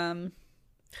 Mine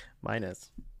is.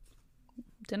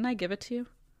 Didn't I give it to you?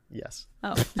 Yes.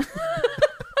 Oh.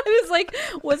 I was like,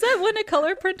 was that one a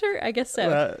color printer? I guess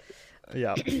so.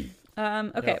 Yeah. Okay.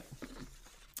 Yep.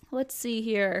 Let's see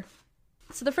here.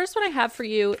 So the first one I have for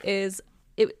you is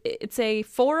it's a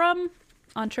forum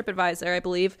on TripAdvisor, I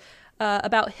believe,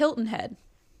 about Hilton Head.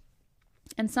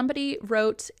 And somebody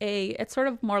wrote it's sort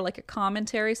of more like a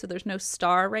commentary, so there's no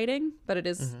star rating, but it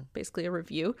is basically a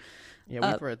review.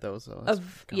 Yeah, we've read those though.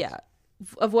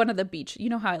 Of one of the beach. You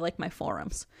know how I like my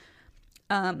forums.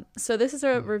 So this is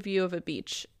a review of a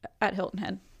beach at Hilton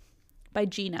Head by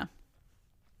Gina.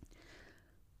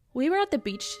 We were at the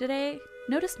beach today,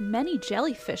 noticed many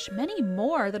jellyfish, many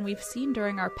more than we've seen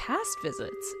during our past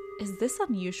visits. Is this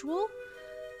unusual?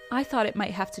 I thought it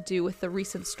might have to do with the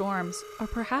recent storms, or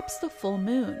perhaps the full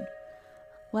moon.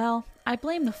 Well, I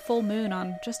blame the full moon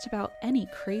on just about any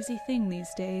crazy thing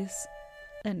these days.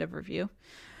 End of review.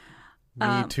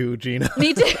 Me too, Gina.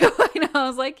 Me too. I know. I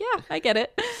was like, yeah, I get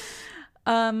it.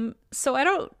 So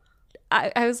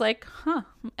I was like,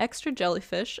 extra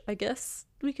jellyfish. I guess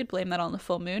we could blame that on the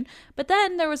full moon. But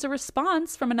then there was a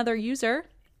response from another user.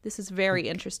 This is very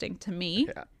interesting to me.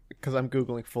 Yeah, because I'm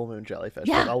Googling full moon jellyfish.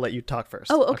 Yeah. But I'll let you talk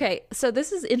first. Oh, okay. So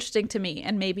this is interesting to me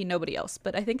and maybe nobody else,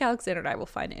 but I think Alexander and I will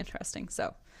find it interesting.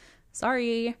 So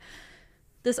sorry.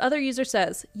 This other user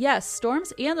says, yes,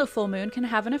 storms and the full moon can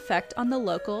have an effect on the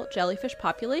local jellyfish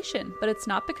population, but it's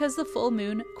not because the full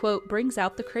moon, quote, brings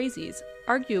out the crazies.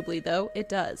 Arguably, though, it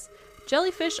does.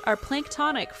 Jellyfish are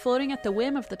planktonic, floating at the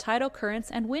whim of the tidal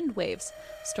currents and wind waves.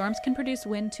 Storms can produce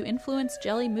wind to influence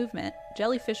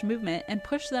jellyfish movement, and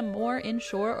push them more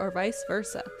inshore or vice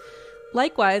versa.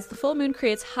 Likewise, the full moon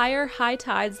creates higher high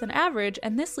tides than average,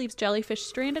 and this leaves jellyfish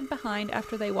stranded behind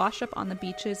after they wash up on the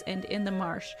beaches and in the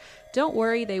marsh. Don't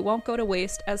worry, they won't go to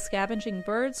waste, as scavenging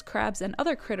birds, crabs, and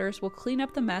other critters will clean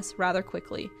up the mess rather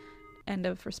quickly. End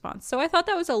of response. So I thought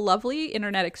that was a lovely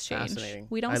internet exchange. Fascinating.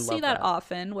 We don't I see love that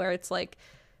often, where it's like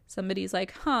somebody's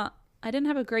like, I didn't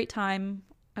have a great time.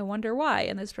 I wonder why.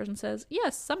 And this person says,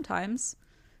 yes, sometimes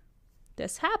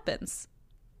this happens.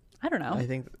 I don't know.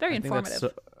 Very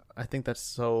informative. I think that's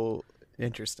so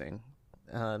interesting,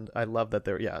 and I love that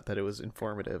that it was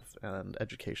informative and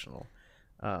educational.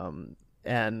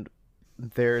 And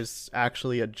there's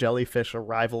actually a jellyfish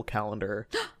arrival calendar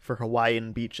for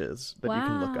Hawaiian beaches that you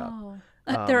can look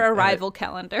up. Their arrival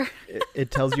calendar.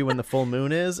 It tells you when the full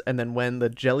moon is, and then when the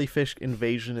jellyfish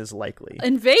invasion is likely.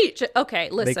 Invasion. Okay,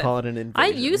 listen. They call it an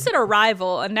invasion. I use it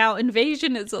arrival, and now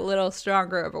invasion is a little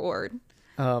stronger of a word.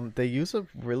 They use a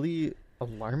really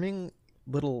alarming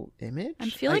little image.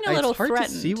 I'm feeling a little it's hard threatened.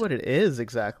 to see what it is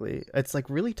exactly. It's like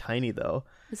really tiny though.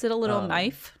 Is it a little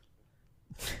knife?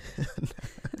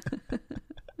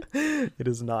 It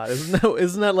is not.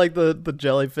 Isn't that like the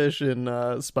jellyfish in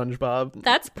SpongeBob?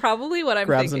 That's probably what I'm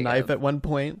grabs thinking a knife of. at one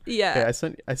point. Yeah.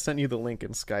 Okay, I sent you the link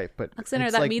in Skype, but Alexander,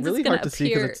 it's that like means really it's gonna hard to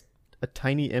see appear- because it's a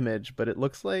tiny image, but it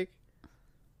looks like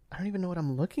I don't even know what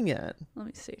I'm looking at. Let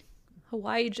me see.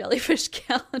 Hawaii jellyfish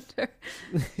calendar.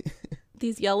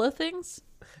 These yellow things?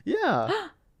 Yeah.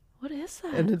 What is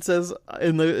that? And it says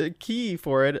in the key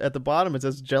for it at the bottom, it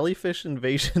says jellyfish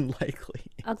invasion likely.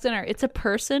 Alexander, it's a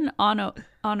person on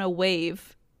a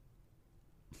wave.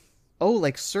 Oh,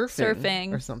 like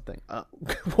surfing or something.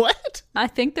 What? I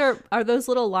think are those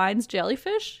little lines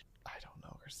jellyfish? I don't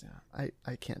know, Christina.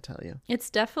 I can't tell you.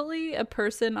 It's definitely a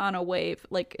person on a wave.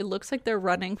 Like, it looks like they're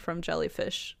running from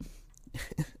jellyfish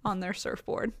on their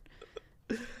surfboard.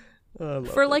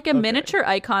 For like a miniature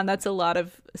icon, that's a lot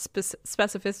of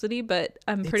specificity, but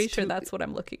I'm pretty sure that's what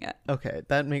I'm looking at. Okay,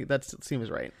 that seems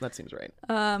right. That seems right.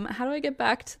 How do I get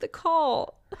back to the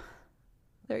call?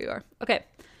 There you are. Okay,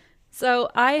 so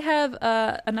I have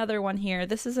another one here.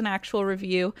 This is an actual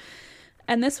review,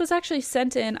 and this was actually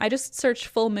sent in. I just searched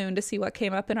full moon to see what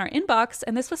came up in our inbox,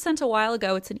 and this was sent a while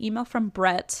ago. It's an email from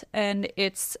Brett, and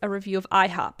it's a review of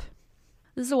IHOP.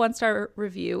 This is a 1-star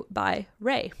review by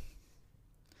Ray.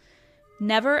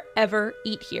 Never ever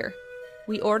eat here.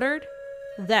 We ordered,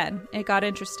 then it got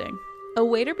interesting. A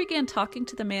waiter began talking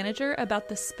to the manager about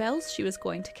the spells she was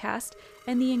going to cast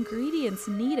and the ingredients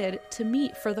needed to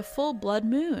meet for the full blood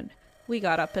moon. We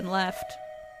got up and left.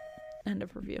 End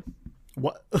of review.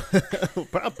 What?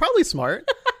 Probably smart.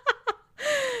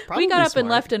 We got up and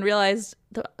left and realized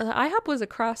the IHOP was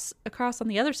across on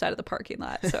the other side of the parking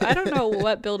lot. So I don't know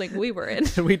what building we were in.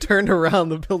 We turned around,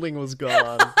 the building was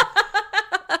gone.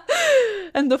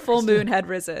 And the full moon had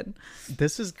risen.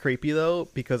 This is creepy, though,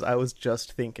 because I was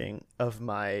just thinking of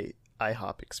my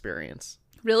IHOP experience.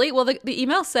 Really? Well, the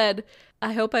email said,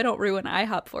 I hope I don't ruin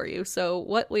IHOP for you. So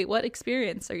what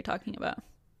experience are you talking about?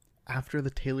 After the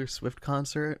Taylor Swift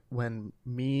concert, when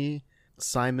me,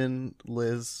 Simon,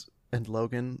 Liz, and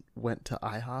Logan went to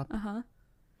IHOP. Uh-huh.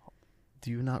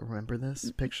 Do you not remember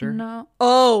this picture? No.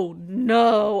 Oh,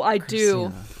 no, I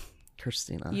do.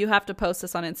 Christina. You have to post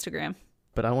this on Instagram.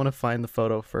 But I want to find the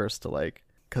photo first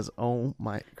because oh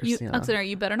my, Christina. Alexander,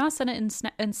 you better not send it in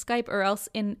Skype or else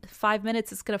in 5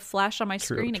 minutes it's going to flash on my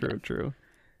screen again. True.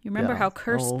 You remember how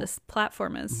cursed this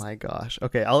platform is. My gosh.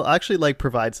 Okay, I'll actually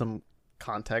provide some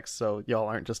context so y'all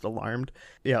aren't just alarmed.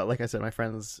 Yeah, like I said, my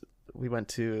friends, we went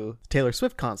to Taylor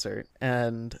Swift concert,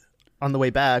 and on the way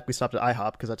back, we stopped at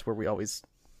IHOP because that's where we always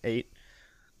ate.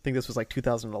 I think this was like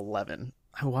 2011.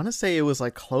 I want to say it was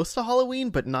like close to Halloween,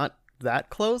 but not that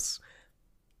close.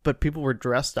 But people were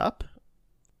dressed up,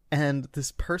 and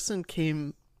this person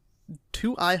came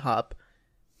to IHOP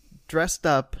dressed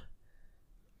up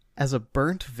as a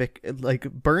burnt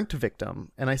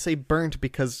victim. And I say burnt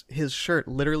because his shirt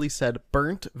literally said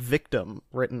burnt victim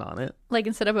written on it. Like,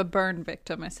 instead of a burn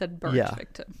victim, I said burnt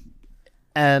victim.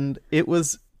 And it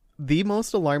was the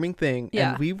most alarming thing.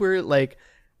 Yeah. And we were like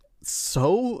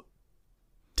so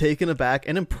taken aback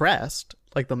and impressed.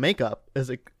 Like, the makeup is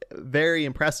like very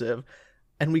impressive.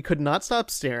 And we could not stop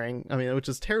staring. I mean, which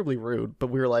is terribly rude, but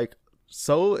we were like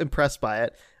so impressed by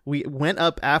it. We went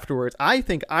up afterwards. I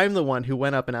think I'm the one who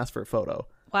went up and asked for a photo.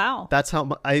 Wow. That's how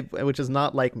which is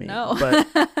not like me. No.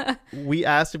 But we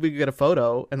asked if we could get a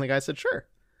photo, and the guy said sure.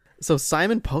 So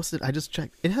Simon posted. I just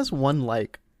checked. It has 1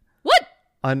 like. What?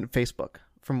 On Facebook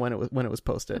from when it was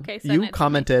posted. Okay. Send You it to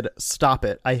commented, "Stop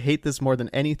it! I hate this more than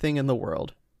anything in the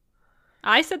world."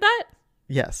 I said that?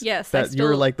 Yes. Yes. That you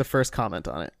were like the first comment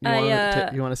on it.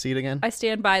 You want to see it again? I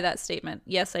stand by that statement.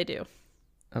 Yes, I do.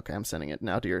 Okay, I'm sending it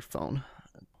now to your phone.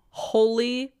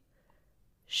 Holy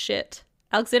shit.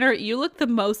 Alexander, you look the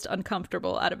most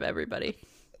uncomfortable out of everybody.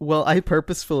 Well, I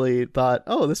purposefully thought,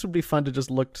 oh, this would be fun to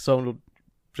just look so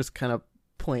just kind of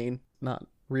plain, not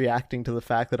reacting to the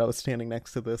fact that I was standing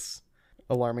next to this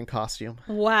alarming costume.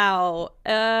 Wow.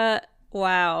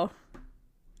 Wow.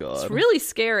 God. It's really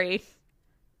scary.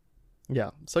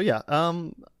 Yeah. So yeah,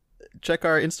 check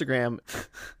our Instagram.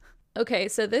 Okay,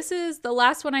 so this is the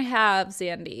last one I have,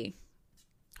 Zandy.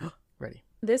 Ready.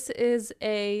 This is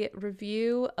a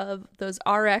review of those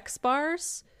RX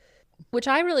bars, which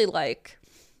I really like,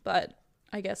 but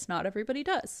I guess not everybody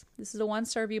does. This is a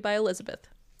 1-star review by Elizabeth.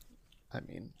 I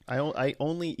mean, I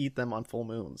only eat them on full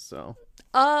moons, so.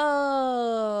 Oh.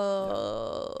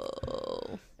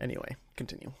 Anyway,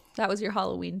 continue. That was your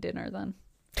Halloween dinner then.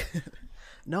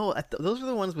 No, those are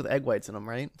the ones with egg whites in them,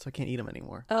 right? So I can't eat them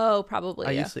anymore. Oh, probably.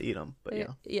 I yeah. used to eat them, but yeah.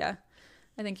 Yeah,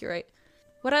 I think you're right.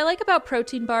 What I like about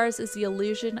protein bars is the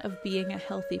illusion of being a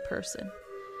healthy person.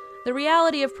 The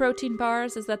reality of protein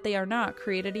bars is that they are not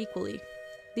created equally.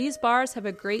 These bars have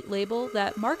a great label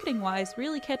that, marketing-wise,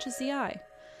 really catches the eye.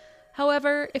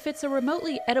 However, if it's a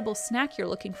remotely edible snack you're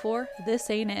looking for, this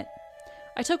ain't it.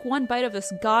 I took one bite of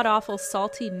this god-awful,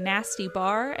 salty, nasty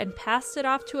bar and passed it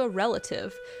off to a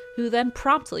relative, who then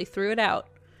promptly threw it out.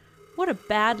 What a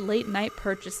bad late-night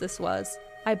purchase this was.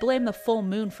 I blame the full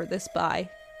moon for this buy.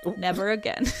 Never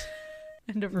again.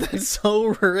 End of review. That's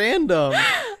so random.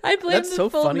 I blame the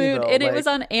full moon, though. and it was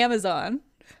on Amazon.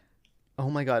 Oh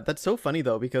my god, that's so funny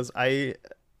though, because I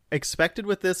expected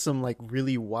with this some like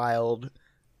really wild,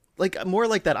 like more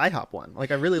like that IHOP one.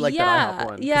 Like I really liked that IHOP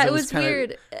one. Yeah, it was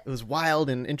weird. It was wild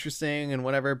and interesting and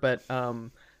whatever, but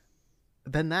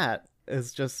then that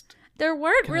is just. There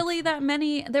weren't really that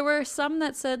many. There were some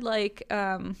that said like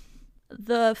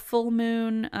the full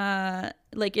moon,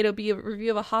 like it'll be a review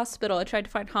of a hospital. I tried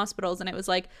to find hospitals and it was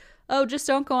like, oh, just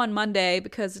don't go on Monday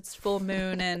because it's full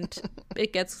moon and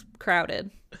it gets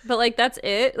crowded. But like that's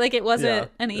it. Like it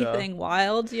wasn't anything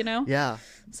wild, you know? Yeah.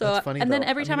 So that's funny, and then though.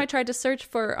 every time I tried to search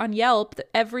for on Yelp,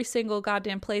 every single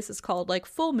goddamn place is called like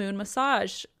full moon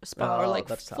massage spa or like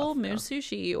full moon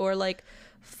sushi or like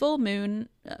full moon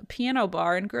piano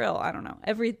bar and grill. I don't know.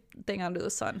 Everything under the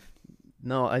sun.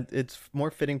 No, it's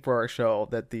more fitting for our show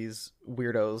that these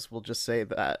weirdos will just say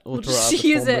that. We'll just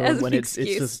use it as an excuse.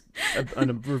 It's just a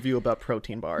review about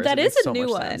protein bars. That is a new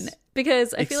one.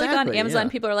 Because I feel like on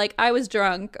Amazon, people are like, I was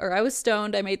drunk or I was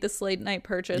stoned. I made this late night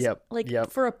purchase.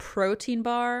 For a protein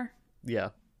bar. Yeah.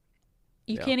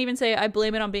 You can't even say, I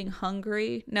blame it on being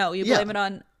hungry. No, you blame it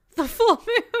on the full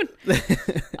moon.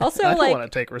 Also, I don't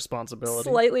want to take responsibility.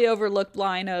 Slightly overlooked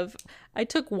line of, I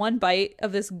took one bite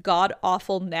of this god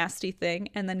awful nasty thing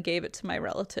and then gave it to my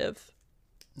relative.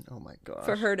 Oh my god!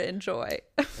 For her to enjoy.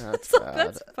 That's bad.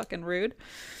 That's fucking rude.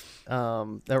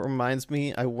 That reminds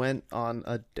me, I went on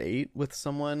a date with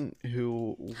someone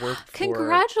who worked.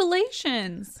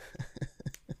 Congratulations!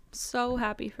 So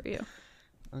happy for you.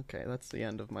 Okay, that's the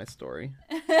end of my story.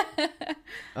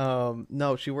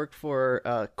 No, she worked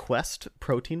for Quest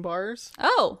protein bars.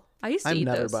 Oh, I used to eat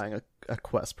those. I'm never buying a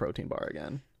Quest protein bar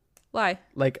again. Why?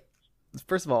 Like,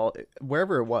 first of all,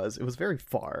 wherever it was very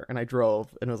far, and I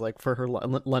drove, and it was like for her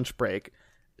lunch break.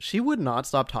 She would not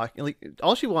stop talking. Like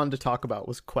all she wanted to talk about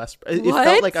was Quest. It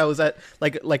felt like I was at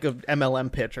like a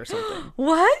MLM pitch or something.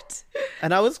 What?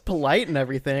 And I was polite and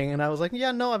everything, and I was like,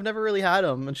 "Yeah, no, I've never really had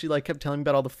them." And she like kept telling me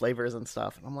about all the flavors and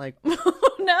stuff, and I'm like,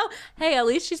 "No, hey, at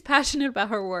least she's passionate about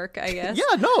her work, I guess."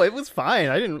 Yeah, no, it was fine.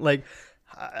 I didn't like.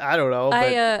 I don't know.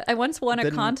 I once won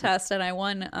a contest, and I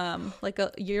won like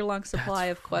a year-long supply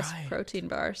of Quest protein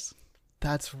bars.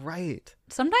 That's right.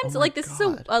 Sometimes, this is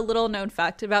a little known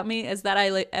fact about me is that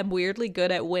I am weirdly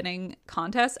good at winning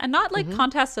contests, and not like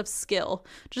contests of skill.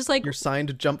 Just like your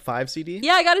signed Jump 5 CD.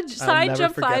 Yeah, I got a signed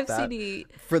Jump 5 CD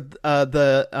for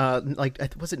the like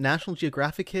was it National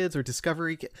Geographic Kids or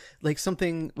Discovery? Like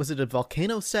something, was it a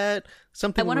volcano set?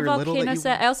 Something. I won a volcano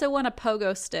set. I also won a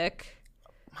pogo stick.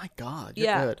 My God,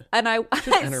 you're good. And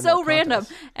it's so random.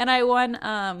 And I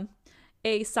won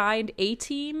a signed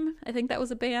A-Team. I think that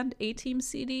was a band, A-Team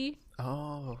CD.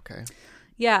 Oh, okay.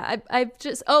 Yeah, I've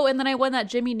just and then I won that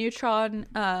Jimmy Neutron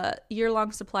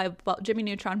year-long supply of Jimmy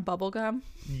Neutron bubblegum.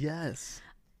 Yes.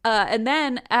 And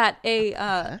then at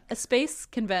a space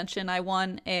convention, I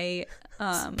won a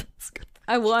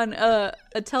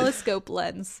telescope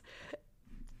lens.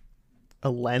 A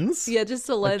lens? Yeah, just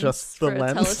a lens just for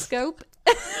a telescope.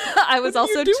 I was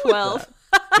also 12.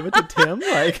 Give it to Tim,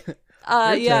 like.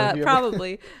 Yeah,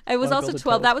 probably. I was also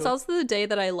 12. That was also the day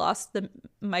that I lost the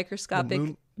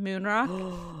microscopic moon rock.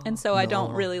 And so I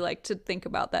don't really like to think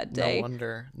about that day. No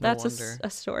wonder. That's a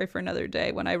story for another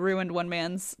day when I ruined one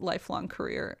man's lifelong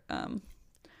career.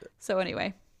 So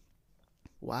anyway.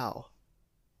 Wow.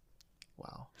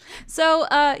 So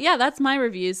yeah, that's my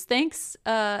reviews. Thanks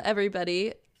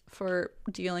everybody for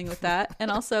dealing with that.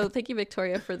 And also thank you,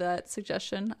 Victoria, for that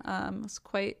suggestion. It was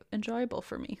quite enjoyable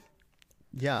for me.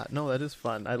 Yeah, no, that is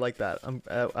fun. I like that.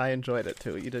 I enjoyed it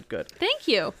too. You did good. Thank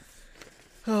you.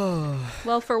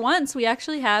 Well, for once, we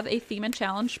actually have a theme and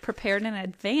challenge prepared in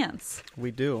advance.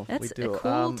 We do. That's a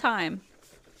cool time.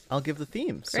 I'll give the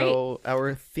theme. Great. So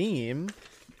our theme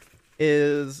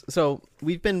is, so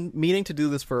we've been meaning to do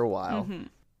this for a while. Mm-hmm.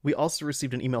 We also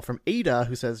received an email from Ada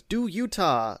who says, do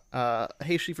Utah.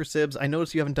 Hey, Schiefer Sibs, I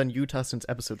noticed you haven't done Utah since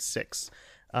episode 6.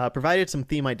 Provided some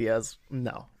theme ideas.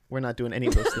 No, we're not doing any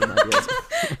of those theme ideas.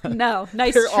 No,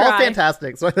 nice They're try. all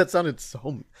fantastic. So that sounded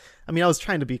so... I mean, I was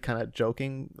trying to be kind of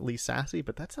jokingly sassy,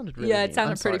 but that sounded really Yeah, it mean.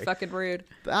 sounded pretty fucking rude.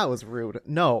 That was rude.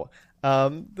 No.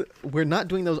 We're not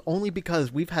doing those only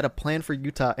because we've had a plan for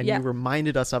Utah and you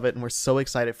reminded us of it and we're so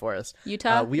excited for us.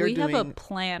 Utah, we have a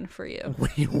plan for you.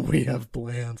 We have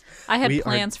plans. I had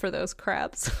plans for those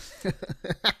crabs.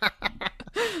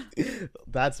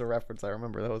 That's a reference I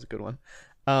remember. That was a good one.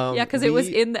 Yeah, because it was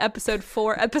in the episode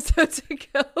 4 episodes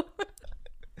ago.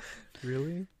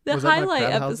 Really? The highlight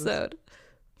episode.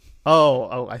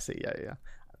 Oh, I see. Yeah.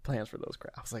 Plans for those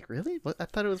crabs. I was like, really? What? I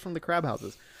thought it was from the crab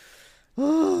houses.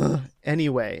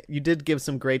 Anyway, you did give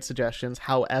some great suggestions.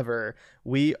 However,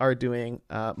 we are doing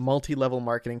multi-level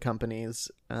marketing companies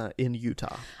in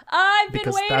Utah. I've been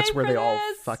waiting for this. Because that's where they all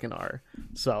fucking are.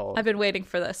 So I've been waiting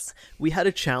for this. We had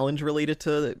a challenge related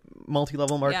to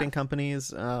multi-level marketing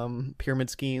companies, pyramid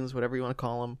schemes, whatever you want to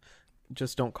call them.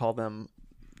 Just don't call them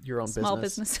your own small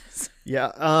business. Businesses.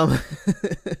 Yeah.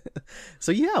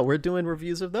 So yeah, we're doing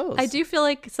reviews of those. I do feel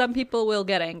like some people will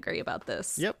get angry about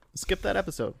this. Yep. Skip that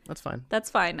episode. That's fine. That's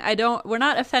fine. We're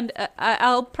not offend.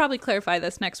 I'll probably clarify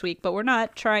this next week, but we're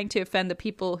not trying to offend the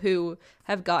people who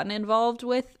have gotten involved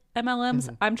with MLMs.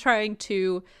 Mm-hmm. I'm trying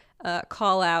to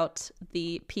call out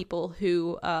the people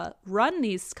who run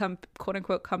these quote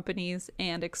unquote companies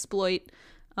and exploit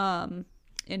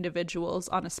individuals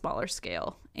on a smaller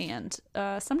scale and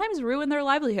sometimes ruin their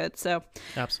livelihood. So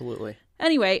absolutely.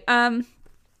 Anyway,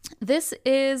 this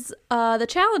is the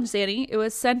challenge, Zanny. It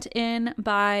was sent in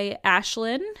by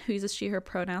Ashlyn, who uses she, her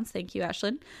pronouns. Thank you,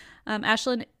 Ashlyn.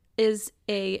 Ashlyn is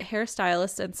a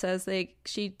hairstylist and says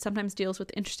she sometimes deals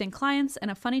with interesting clients, and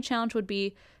a funny challenge would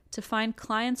be to find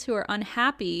clients who are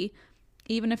unhappy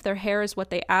even if their hair is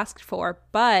what they asked for.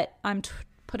 But I'm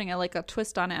putting a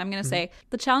twist on it. I'm going to say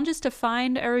the challenge is to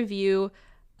find a review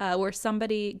where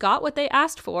somebody got what they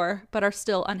asked for but are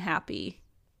still unhappy.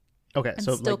 Okay,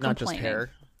 so like not just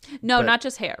hair? No, not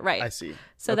just hair, right. I see.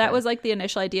 So that was like the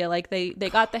initial idea. Like they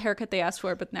got the haircut they asked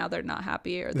for, but now they're not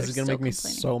happy or they're This is going to make me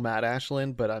so mad,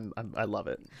 Ashlyn, but I love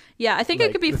it. Yeah, I think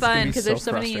it could be fun because there's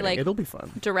so many it'll be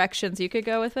fun directions you could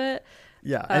go with it.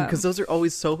 Yeah, and because those are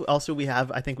always so... Also,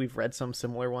 I think we've read some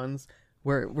similar ones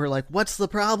where we're like, what's the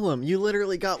problem? You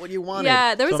literally got what you wanted.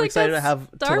 Yeah, there was so that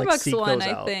Starbucks one,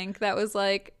 I think, that was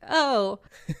like, oh,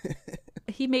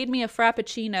 he made me a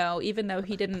Frappuccino even though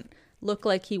he didn't look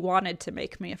like he wanted to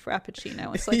make me a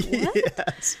Frappuccino. It's like, what?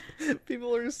 Yes.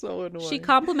 People are so annoying. She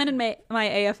complimented my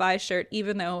AFI shirt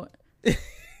even though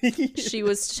she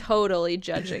was totally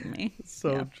judging me.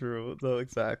 So true. So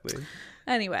exactly.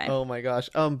 Anyway. Oh my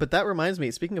gosh. But that reminds me,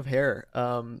 speaking of hair,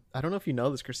 I don't know if you know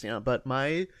this, Christina, but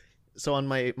on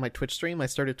my Twitch stream, I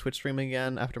started Twitch streaming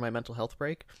again after my mental health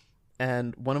break.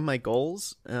 And one of my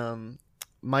goals,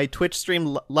 my Twitch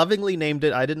stream lovingly named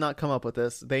it. I did not come up with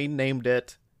this. They named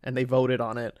it and they voted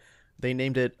on it. They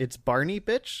named it It's Barney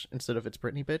Bitch instead of It's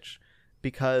Britney Bitch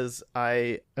because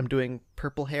I am doing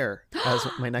purple hair as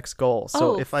my next goal.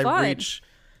 So if I reach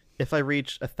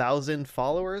 1,000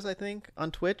 followers, I think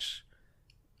on Twitch,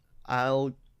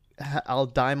 I'll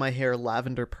dye my hair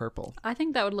lavender purple. I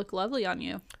think that would look lovely on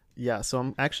you. Yeah, so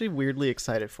I'm actually weirdly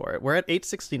excited for it. We're at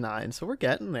 869, so we're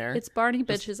getting there. It's Barney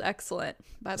Bitch is excellent,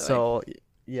 by the way. So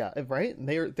yeah, right?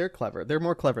 They're clever. They're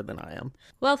more clever than I am.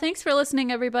 Well, thanks for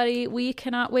listening, everybody. We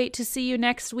cannot wait to see you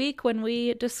next week when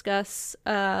we discuss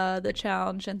the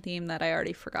challenge and theme that I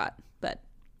already forgot. But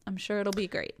I'm sure it'll be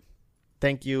great.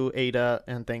 Thank you, Ada,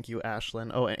 and thank you,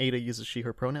 Ashlyn. Oh, and Ada uses she,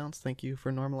 her pronouns. Thank you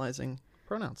for normalizing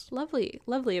pronouns. Lovely.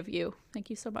 Lovely of you. Thank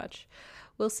you so much.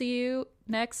 We'll see you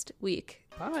next week.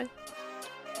 Bye.